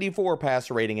 74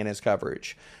 passer rating in his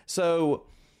coverage. So,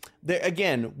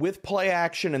 again, with play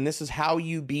action, and this is how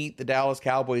you beat the Dallas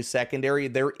Cowboys secondary,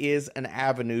 there is an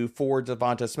avenue for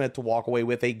DeVonta Smith to walk away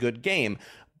with a good game.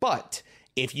 But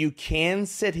if you can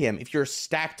sit him, if you're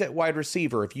stacked at wide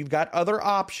receiver, if you've got other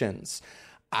options,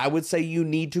 I would say you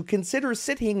need to consider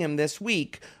sitting him this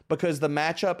week because the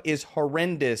matchup is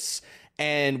horrendous.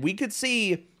 And we could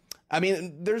see, I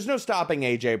mean, there's no stopping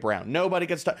A.J. Brown. Nobody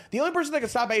can stop. The only person that can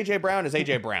stop A.J. Brown is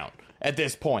A.J. Brown at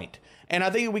this point. And I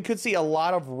think we could see a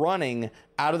lot of running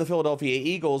out of the Philadelphia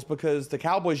Eagles because the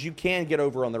Cowboys, you can get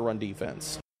over on the run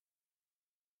defense.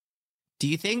 Do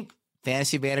you think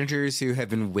fantasy managers who have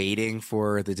been waiting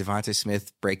for the DeVonta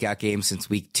Smith breakout game since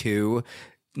week 2,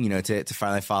 to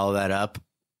finally follow that up,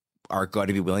 are going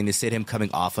to be willing to sit him coming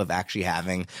off of actually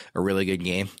having a really good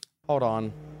game? Hold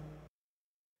on.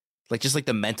 like just like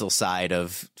the mental side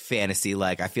of fantasy.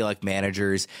 Like I feel like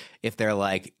managers, if they're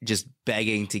like just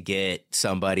begging to get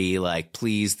somebody like,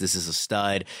 please, this is a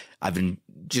stud, I've been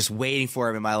just waiting for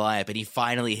him in my lineup, and he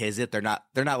finally hits it, they're not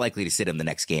likely to sit him the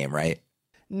next game, right?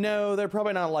 No, they're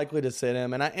probably not likely to sit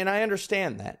him, and I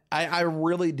understand that. I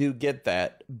really do get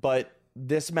that, but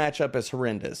this matchup is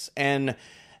horrendous. And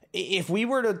if we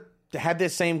were to have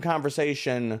this same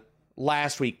conversation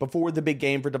last week before the big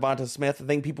game for DeVonta Smith, I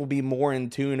think people would be more in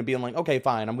tune and being like, okay,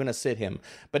 fine, I'm going to sit him.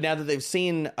 But now that they've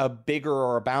seen a bigger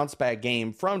or a bounce back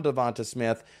game from DeVonta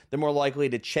Smith, they're more likely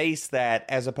to chase that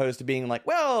as opposed to being like,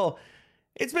 well,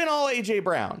 it's been all A.J.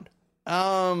 Brown.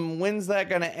 When's that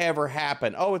going to ever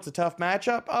happen? Oh, it's a tough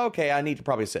matchup? Okay, I need to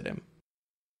probably sit him.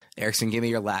 Erickson, give me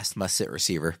your last must-sit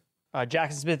receiver.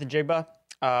 Jackson Smith and Jigba,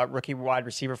 rookie wide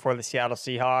receiver for the Seattle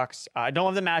Seahawks. I don't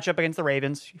love the matchup against the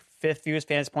Ravens. 5th fewest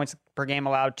fantasy points per game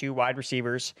allowed to wide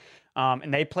receivers.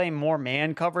 And they play more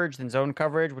man coverage than zone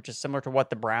coverage, which is similar to what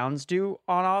the Browns do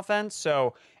on offense.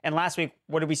 So, and last week,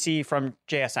 what did we see from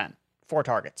JSN? 4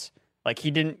 targets. Like,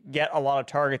 he didn't get a lot of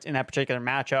targets in that particular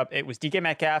matchup. It was DK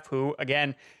Metcalf, who,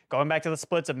 again, going back to the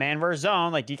splits of man versus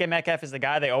zone, like DK Metcalf is the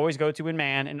guy they always go to in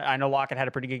man. And I know Lockett had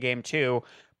a pretty good game too.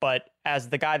 But as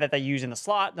the guy that they use in the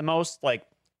slot the most, like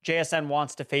JSN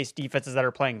wants to face defenses that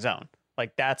are playing zone.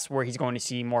 Like that's where he's going to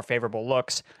see more favorable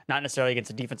looks, not necessarily against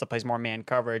a defense that plays more man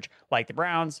coverage like the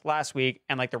Browns last week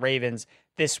and like the Ravens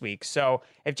this week. So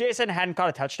if JSN hadn't caught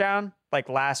a touchdown like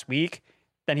last week,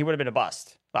 then he would have been a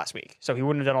bust last week. So he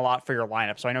wouldn't have done a lot for your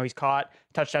lineup. So I know he's caught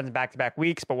touchdowns in back-to-back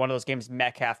weeks, but one of those games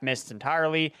Metcalf missed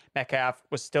entirely. Metcalf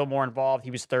was still more involved.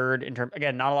 He was third in terms,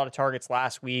 again, not a lot of targets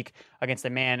last week against the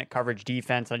man coverage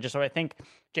defense. And so I think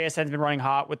JSN's been running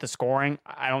hot with the scoring.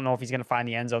 I don't know if he's going to find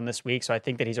the end zone this week. So I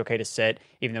think that he's okay to sit,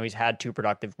 even though he's had 2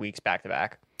 productive weeks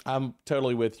back-to-back. I'm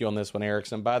totally with you on this one,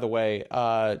 Erickson. By the way,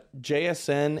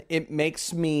 JSN, it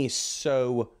makes me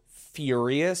so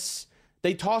furious.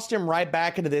 They tossed him right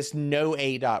back into this no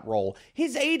A-dot role.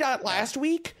 His A-dot last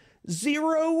week,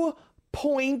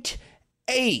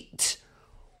 0.8.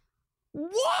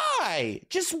 Why?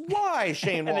 Just why,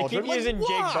 Shane And Waldron? they keep using Jake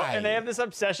Bobo, and they have this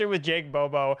obsession with Jake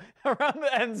Bobo around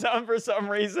the end zone for some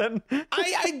reason.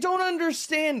 I don't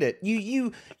understand it.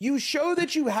 You show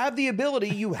that you have the ability,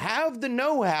 you have the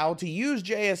know-how to use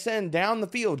JSN down the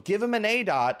field. Give him an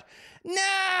A-dot.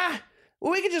 Nah.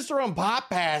 Well, we could just throw him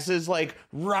pop passes, like,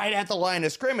 right at the line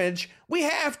of scrimmage. We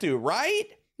have to, right?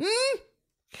 It's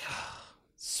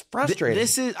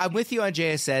frustrating. I'm with you on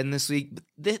JSN this week.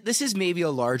 This is maybe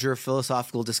a larger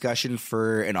philosophical discussion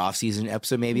for an off-season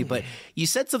episode, maybe. But you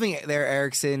said something there,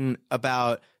 Erickson,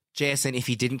 about JSN, if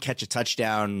he didn't catch a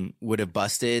touchdown, would have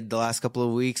busted the last couple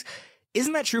of weeks.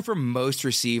 Isn't that true for most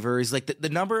receivers? Like, the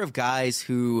number of guys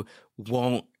who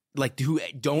who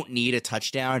don't need a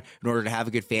touchdown in order to have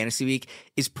a good fantasy week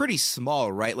is pretty small,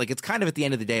 right? Like it's kind of at the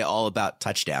end of the day all about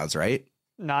touchdowns, right?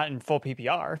 Not in full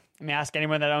PPR. I mean, ask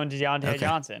anyone that owns Deontay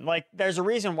Johnson. Like there's a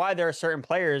reason why there are certain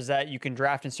players that you can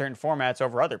draft in certain formats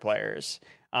over other players.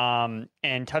 And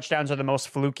touchdowns are the most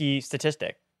fluky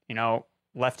statistic,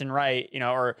 left and right,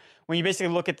 or when you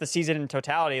basically look at the season in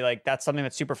totality, like that's something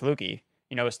that's super fluky.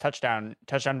 His touchdown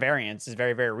variance is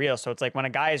very, very real. So it's like when a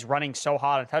guy is running so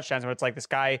hot on touchdowns, when it's like this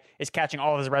guy is catching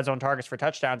all of his red zone targets for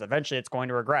touchdowns, eventually it's going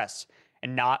to regress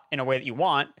and not in a way that you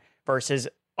want versus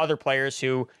other players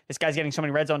who this guy's getting so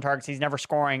many red zone targets, he's never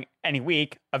scoring any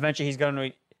week. Eventually he's going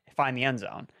to find the end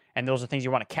zone. And those are things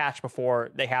you want to catch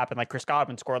before they happen. Like Chris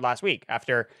Godwin scored last week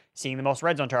after seeing the most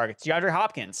red zone targets. DeAndre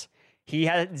Hopkins, he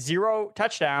had 0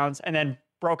 touchdowns and then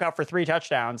broke out for 3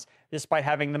 touchdowns despite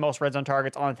having the most red zone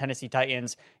targets on the Tennessee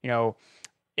Titans,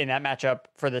 in that matchup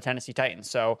for the Tennessee Titans.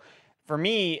 So for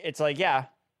me, it's like,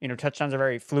 touchdowns are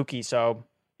very fluky. So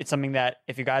it's something that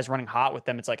if you guys running hot with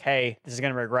them, it's like, hey, this is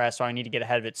going to regress. So I need to get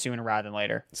ahead of it sooner rather than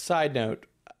later. Side note,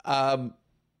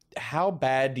 how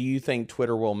bad do you think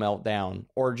Twitter will melt down,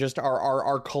 or just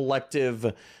our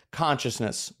collective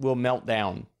consciousness will melt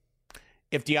down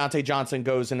if Deontay Johnson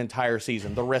goes an entire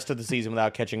season, the rest of the season,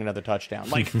 without catching another touchdown?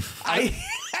 Like, I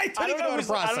don't know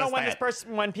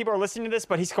when people are listening to this,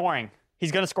 but he's scoring.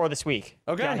 He's going to score this week.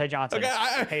 Okay. Deontay Johnson.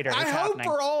 Okay. I hope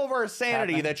for all of our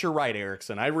sanity that you're right,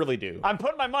 Erickson. I really do. I'm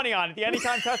putting my money on it. The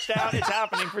anytime touchdown is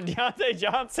happening for Deontay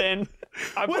Johnson.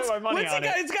 I'm putting my money on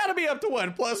it. It's got to be up to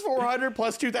what? Plus 400,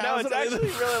 plus 2,000? No, it's actually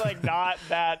really like not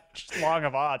that long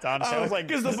of odds, honestly. I was like,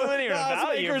 because the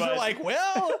makers are like,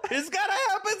 well, it's got to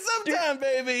happen sometime,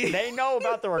 baby. They know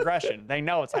about the regression. They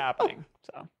know it's happening.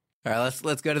 So, all right,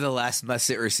 let's go to the last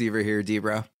must-sit receiver here,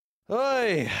 D-Bro. All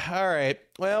right.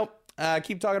 Well,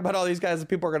 keep talking about all these guys that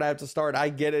people are going to have to start. I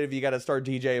get it if you got to start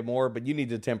DJ Moore, but you need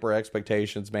to temper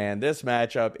expectations, man. This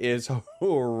matchup is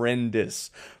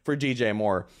horrendous for DJ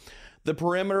Moore. The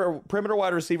perimeter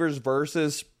wide receivers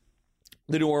versus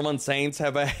the New Orleans Saints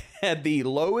have had the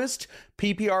lowest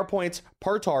PPR points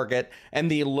per target and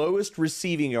the lowest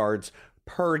receiving yards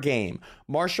per game.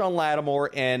 Marshawn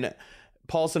Lattimore and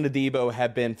Paulson Adebo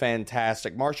have been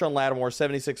fantastic. Marshawn Lattimore,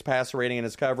 76 passer rating in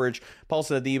his coverage.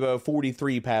 Paulson Adebo,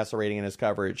 43 passer rating in his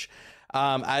coverage.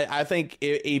 I think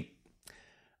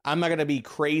I'm not going to be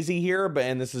crazy here,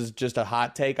 and this is just a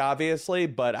hot take, obviously,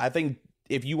 but I think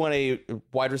if you want a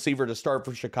wide receiver to start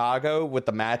for Chicago with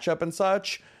the matchup and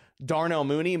such, Darnell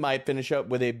Mooney might finish up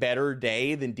with a better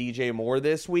day than DJ Moore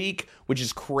this week, which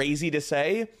is crazy to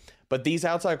say. But these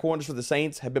outside corners for the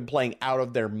Saints have been playing out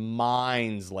of their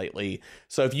minds lately.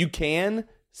 So if you can,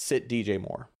 sit DJ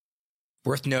Moore.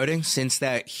 Worth noting, since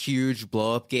that huge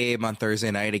blow-up game on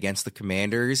Thursday night against the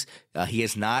Commanders, he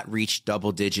has not reached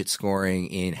double-digit scoring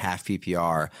in half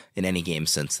PPR in any game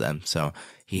since then. So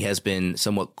he has been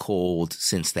somewhat cold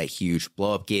since that huge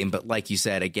blow-up game. But like you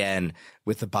said, again,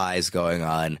 with the buys going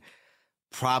on,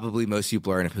 probably most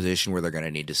people are in a position where they're going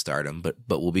to need to start him. But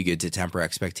we'll be good to temper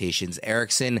expectations.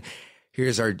 Erickson,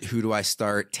 here's our who do I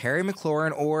start? Terry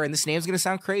McLaurin or, and this name's going to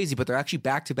sound crazy, but they're actually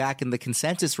back-to-back in the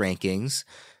consensus rankings,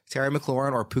 Terry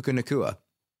McLaurin or Puka Nacua?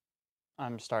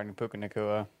 I'm starting Puka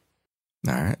Nacua.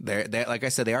 All right. They're like I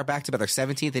said, they are back to back. They're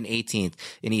 17th and 18th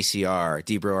in ECR.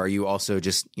 Debro, are you also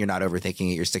you're not overthinking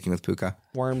it? You're sticking with Puka?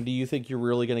 Worm, do you think you're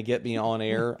really going to get me on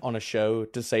air on a show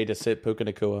to say to sit Puka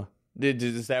Nacua?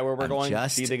 Is that where we're going?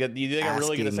 Do you think I'm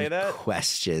really going to say that?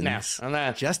 Questions. No, I'm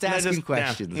not. Just asking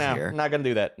questions here. I'm not going to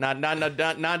do that.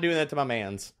 Not doing that to my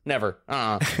mans. Never.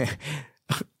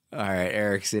 All right,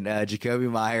 Erickson, Jacoby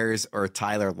Myers or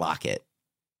Tyler Lockett?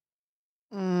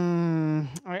 I mean,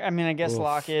 I guess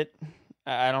Lockett.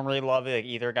 I don't really love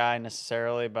either guy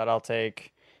necessarily, but I'll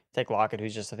take Lockett,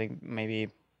 who's just, I think, maybe a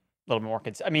little more.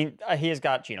 He has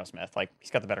got Geno Smith.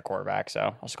 He's got the better quarterback, so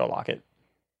I'll just go Lockett.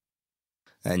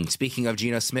 And speaking of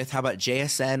Geno Smith, how about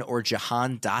JSN or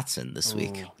Jahan Dotson this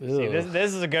week? See,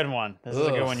 this is a good one. This is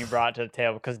a good one you brought to the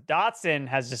table because Dotson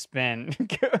has just been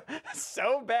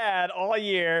so bad all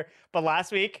year. But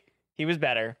last week, he was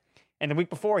better. And the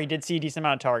week before, he did see a decent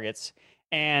amount of targets.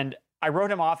 And I wrote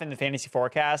him off in the fantasy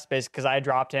forecast because I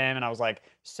dropped him and I was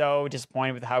so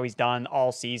disappointed with how he's done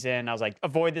all season. I was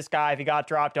avoid this guy. If he got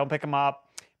dropped, don't pick him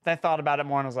up. Then I thought about it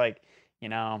more and I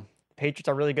was Patriots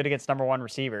are really good against number one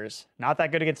receivers, not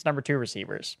that good against number two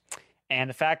receivers.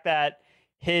 And the fact that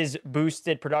his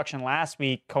boosted production last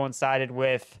week coincided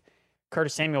with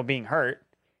Curtis Samuel being hurt,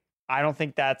 I don't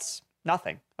think that's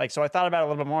nothing. So I thought about it a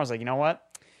little bit more. I was you know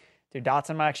what? Dude,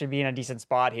 Dotson might actually be in a decent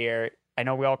spot here. I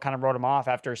know we all kind of wrote him off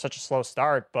after such a slow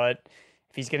start, but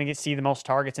if he's going to see the most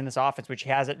targets in this offense, which he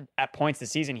has at points this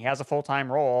season, he has a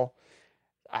full-time role.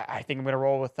 I think I'm going to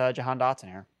roll with Jahan Dotson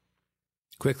here.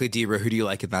 Quickly, Debra, who do you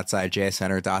like in that side,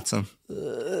 JSN or Dotson?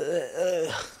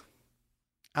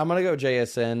 I'm going to go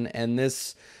JSN, and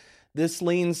this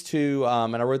leans to,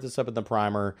 and I wrote this up in the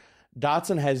primer,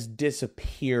 Dotson has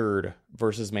disappeared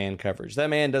versus man coverage.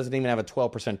 That man doesn't even have a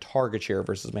 12% target share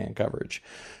versus man coverage.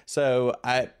 So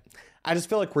I just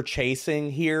feel like we're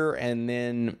chasing here, and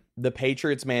then the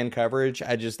Patriots man coverage,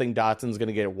 I just think Dotson's going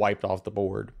to get wiped off the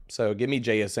board. So give me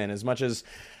JSN. As much as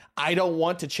I don't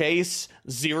want to chase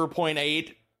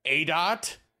 0.8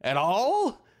 ADOT at all,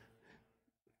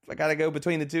 if I got to go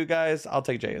between the two guys, I'll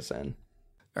take JSN.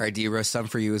 All right, D-Rose, some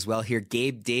for you as well here.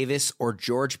 Gabe Davis or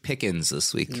George Pickens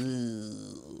this week?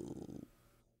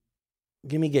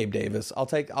 Give me Gabe Davis. I'll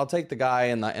take the guy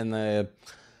in the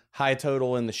high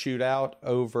total in the shootout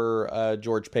over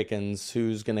George Pickens,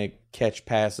 who's going to catch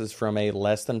passes from a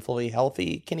less than fully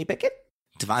healthy Kenny Pickett.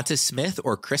 DeVonta Smith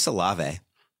or Chris Olave?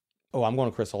 Oh, I'm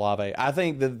going to Chris Olave. I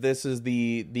think that this is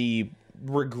the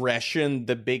regression,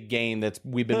 the big game that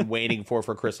we've been waiting for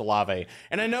Chris Olave.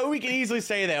 And I know we can easily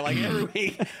say that every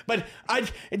week, but I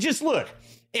just look.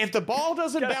 If the ball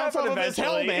doesn't bounce off of his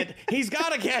helmet, he's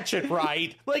got to catch it,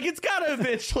 right? It's got to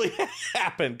eventually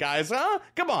happen, guys, huh?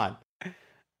 Come on.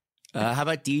 How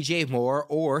about DJ Moore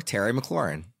or Terry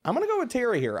McLaurin? I'm going to go with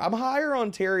Terry here. I'm higher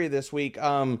on Terry this week.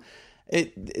 Now,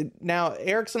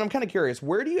 Erickson, I'm kind of curious.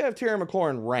 Where do you have Terry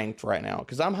McLaurin ranked right now?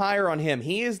 Because I'm higher on him.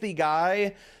 He is the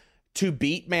guy to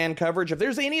beat man coverage. If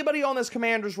there's anybody on this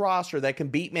Commanders roster that can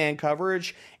beat man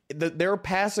coverage, their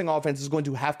passing offense is going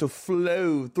to have to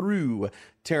flow through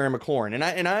Terry McLaurin.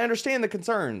 And I understand the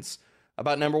concerns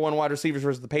about number one wide receivers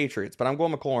versus the Patriots, but I'm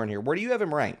going McLaurin here. Where do you have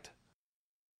him ranked?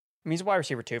 He's a wide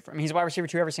receiver too. He's a wide receiver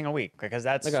too every single week because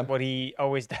that's what he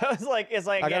always does. It's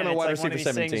I got him a wide receiver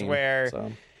 17. Where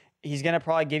he's going to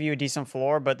probably give you a decent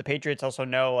floor, but the Patriots also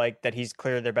know like that he's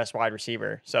clearly their best wide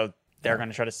receiver. So they're going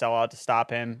to try to sell out to stop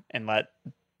him and let,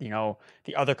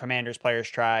 the other Commanders players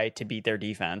try to beat their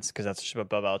defense, because that's just what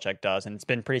Bill Belichick does. And it's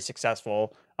been pretty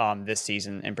successful this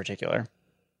season in particular.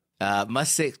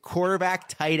 Must say quarterback,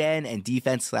 tight end, and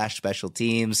defense/special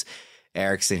teams.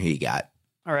 Erickson, who you got?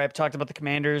 All right, I've talked about the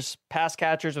Commanders. Pass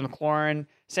catchers with McLaurin.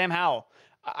 Sam Howell.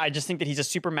 I just think that he's a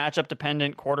super matchup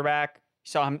dependent quarterback.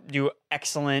 Saw him do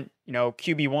excellent,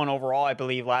 QB1 overall, I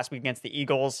believe, last week against the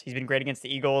Eagles. He's been great against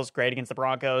the Eagles, great against the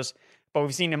Broncos, but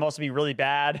we've seen him also be really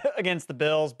bad against the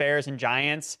Bills, Bears, and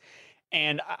Giants.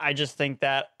 And I just think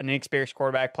that an inexperienced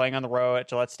quarterback playing on the road at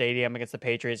Gillette Stadium against the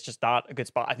Patriots is just not a good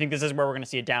spot. I think this is where we're going to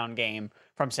see a down game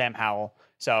from Sam Howell.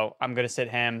 So I'm going to sit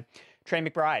him. Trey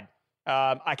McBride.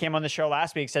 I came on the show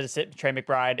last week, said to sit Trey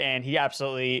McBride, and he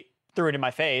absolutely threw it in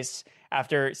my face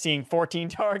after seeing 14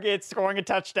 targets, scoring a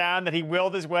touchdown, that he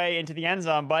willed his way into the end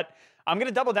zone. But I'm going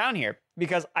to double down here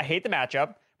because I hate the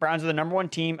matchup. Browns are the number one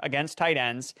team against tight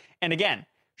ends. And again,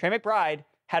 Trey McBride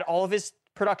had all of his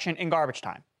production in garbage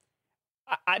time.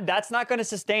 That's not going to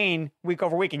sustain week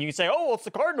over week. And you can say, oh, well, it's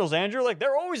the Cardinals, Andrew. Like,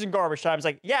 they're always in garbage time. It's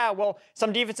like, yeah, well,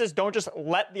 some defenses don't just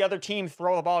let the other team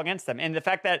throw the ball against them. And the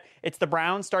fact that it's the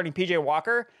Browns starting PJ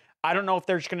Walker, I don't know if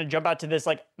they're just going to jump out to this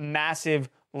like massive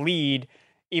lead,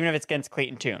 even if it's against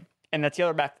Clayton Tune. And that's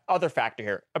the other factor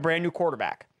here, a brand new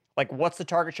quarterback. Like, what's the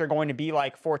target share going to be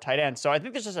like for tight ends? So I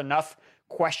think there's just enough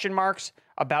question marks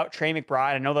about Trey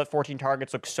McBride. I know that 14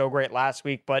 targets looked so great last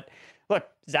week, but look,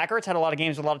 Zach Ertz had a lot of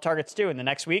games with a lot of targets too. In the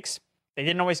next weeks, they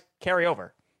didn't always carry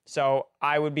over. So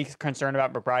I would be concerned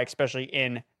about McBride, especially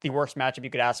in the worst matchup you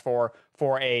could ask for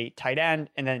a tight end.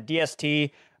 And then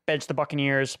DST, bench the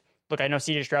Buccaneers. Look, I know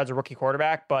CJ Stroud's a rookie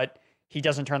quarterback, but he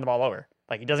doesn't turn the ball over.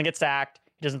 Like, he doesn't get sacked.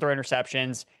 He doesn't throw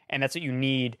interceptions. And that's what you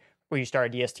need when you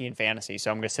start a DST in fantasy.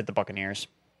 So I'm going to sit the Buccaneers.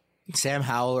 Sam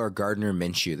Howell or Gardner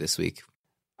Minshew this week?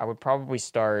 I would probably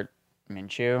start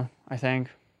Minshew, I think.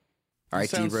 All right,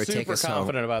 Debro, take us home. Super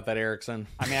confident about that, Erickson.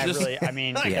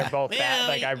 They're both bad.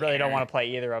 Like, I really don't want to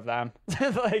play either of them.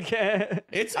 I'd rather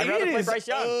play Bryce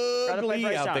Young.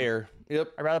 Out there. Yep.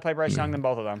 I'd rather play Bryce Young than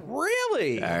both of them.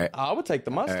 Really? All right. I would take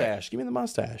the mustache. Give me the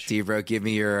mustache. Debro, give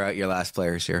me your last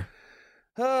players here.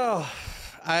 Oh,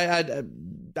 I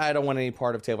don't want any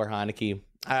part of Taylor Heineke.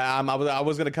 I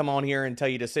was going to come on here and tell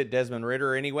you to sit Desmond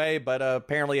Ridder anyway, but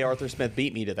apparently Arthur Smith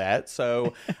beat me to that.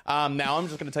 So now I'm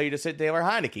just going to tell you to sit Taylor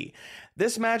Heineke.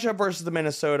 This matchup versus the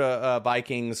Minnesota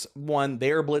Vikings,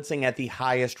 they're blitzing at the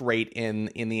highest rate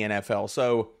in the NFL.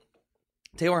 So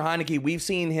Taylor Heineke, we've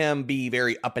seen him be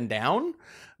very up and down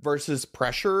versus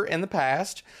pressure in the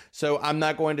past. So I'm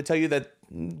not going to tell you that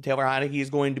Taylor Heineke is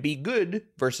going to be good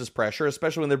versus pressure,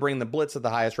 especially when they're bringing the blitz at the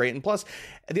highest rate. And plus,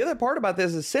 the other part about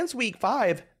this is since week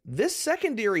 5, this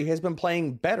secondary has been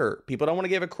playing better. People don't want to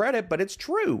give it credit, but it's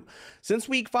true. Since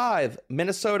week 5,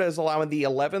 Minnesota is allowing the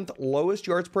 11th lowest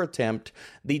yards per attempt,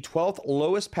 the 12th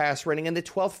lowest pass rating, and the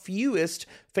 12th fewest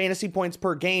fantasy points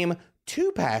per game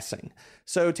to passing.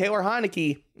 So Taylor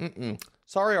Heineke,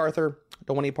 sorry, Arthur.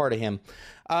 Don't want any part of him.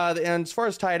 And as far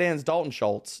as tight ends, Dalton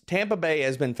Schultz. Tampa Bay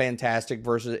has been fantastic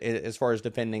versus as far as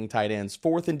defending tight ends.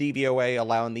 4th in DVOA,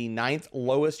 allowing the 9th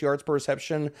lowest yards per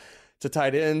reception to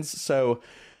tight ends. So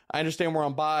I understand we're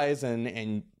on buys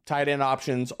and tight end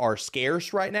options are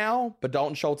scarce right now, but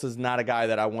Dalton Schultz is not a guy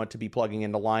that I want to be plugging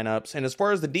into lineups. And as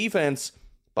far as the defense,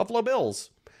 Buffalo Bills.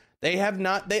 They have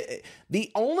not.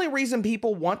 The only reason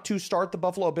people want to start the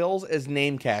Buffalo Bills is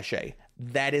name cachet.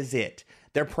 That is it.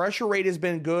 Their pressure rate has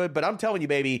been good, but I'm telling you,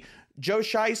 baby, Joe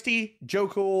Shiesty, Joe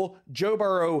Cool, Joe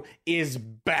Burrow is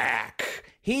back.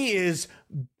 He is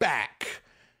back.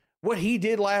 What he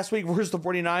did last week versus the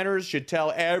 49ers should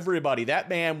tell everybody. That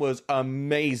man was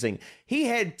amazing. He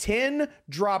had 10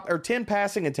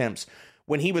 passing attempts.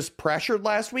 When he was pressured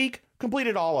last week,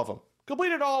 completed all of them.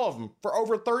 Completed all of them for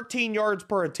over 13 yards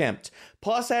per attempt.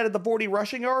 Plus added the 40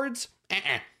 rushing yards.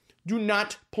 Do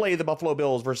not play the Buffalo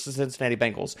Bills versus the Cincinnati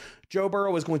Bengals. Joe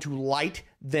Burrow is going to light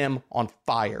them on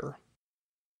fire.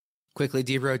 Quickly,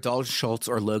 Debro, Dalton Schultz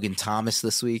or Logan Thomas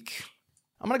this week?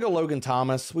 I'm going to go Logan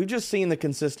Thomas. We've just seen the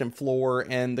consistent floor,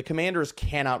 and the Commanders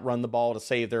cannot run the ball to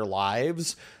save their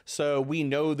lives. So we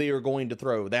know they are going to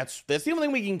throw. That's the only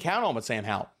thing we can count on with Sam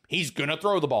Howell. He's going to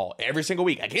throw the ball every single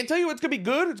week. I can't tell you it's going to be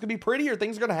good, it's going to be pretty, or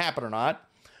things are going to happen or not.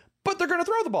 But they're going to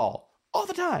throw the ball all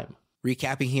the time.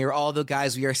 Recapping here, all the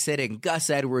guys we are sitting: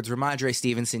 Gus Edwards, Rhamondre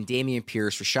Stevenson, Damian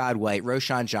Pierce, Rashad White,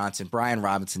 Roshan Johnson, Brian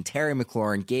Robinson, Terry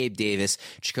McLaurin, Gabe Davis,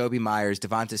 Jacoby Myers,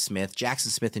 DeVonta Smith,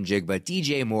 Jackson Smith and Jigba,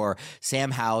 DJ Moore,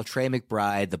 Sam Howell, Trey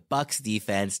McBride, the Bucks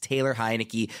defense, Taylor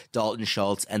Heineke, Dalton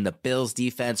Schultz, and the Bills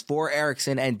defense for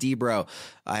Erickson and Debro.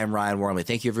 I am Ryan Wormley.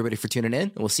 Thank you, everybody, for tuning in,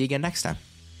 and we'll see you again next time.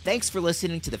 Thanks for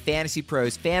listening to the Fantasy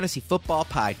Pros Fantasy Football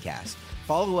Podcast.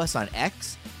 Follow us on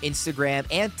X, Instagram,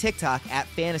 and TikTok at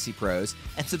Fantasy Pros,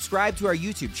 and subscribe to our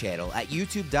YouTube channel at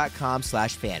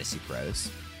youtube.com/fantasypros.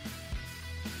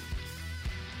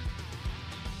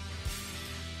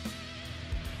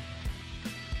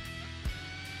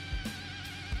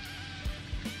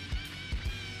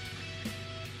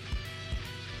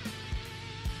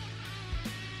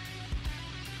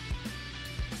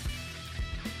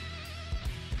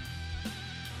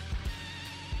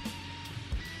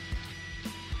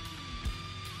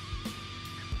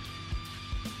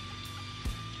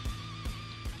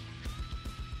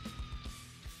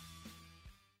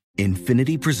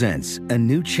 Infiniti presents a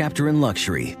new chapter in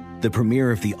luxury, the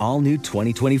premiere of the all-new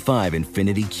 2025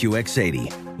 Infiniti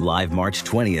QX80, live March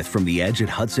 20th from the Edge at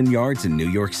Hudson Yards in New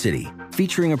York City,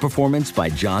 featuring a performance by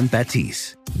John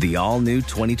Batiste. The all-new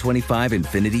 2025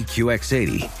 Infiniti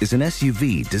QX80 is an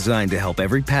SUV designed to help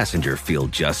every passenger feel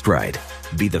just right.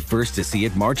 Be the first to see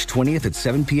it March 20th at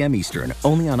 7 p.m. Eastern,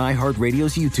 only on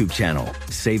iHeartRadio's YouTube channel.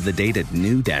 Save the date at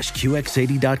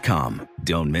new-QX80.com.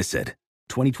 Don't miss it.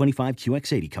 2025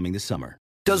 QX80 coming this summer.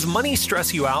 Does money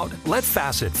stress you out? Let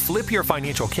Facet flip your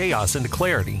financial chaos into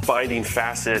clarity. Finding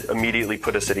Facet immediately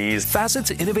put us at ease. Facet's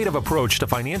innovative approach to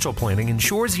financial planning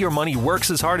ensures your money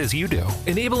works as hard as you do,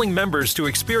 enabling members to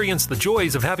experience the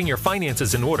joys of having your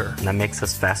finances in order. And that makes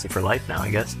us Facet for life now,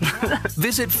 I guess.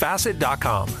 Visit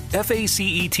Facet.com,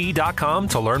 FACET.com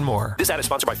to learn more. This ad is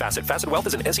sponsored by Facet. Facet Wealth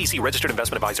is an SEC registered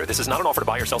investment advisor. This is not an offer to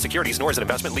buy or sell securities, nor is it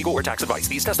investment, legal, or tax advice.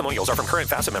 These testimonials are from current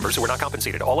Facet members who are not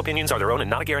compensated. All opinions are their own and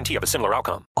not a guarantee of a similar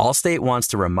outcome. Allstate wants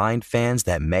to remind fans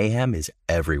that mayhem is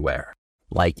everywhere.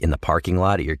 Like in the parking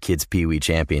lot at your kid's Pee Wee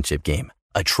Championship game.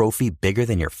 A trophy bigger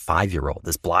than your 5-year-old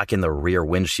is blocking the rear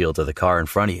windshield of the car in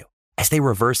front of you. As they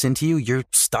reverse into you, you're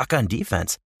stuck on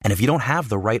defense. And if you don't have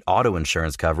the right auto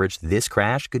insurance coverage, this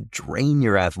crash could drain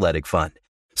your athletic fund.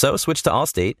 So switch to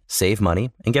Allstate, save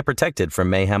money, and get protected from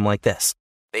mayhem like this.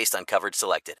 Based on coverage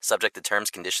selected, subject to terms,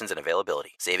 conditions, and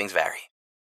availability. Savings vary.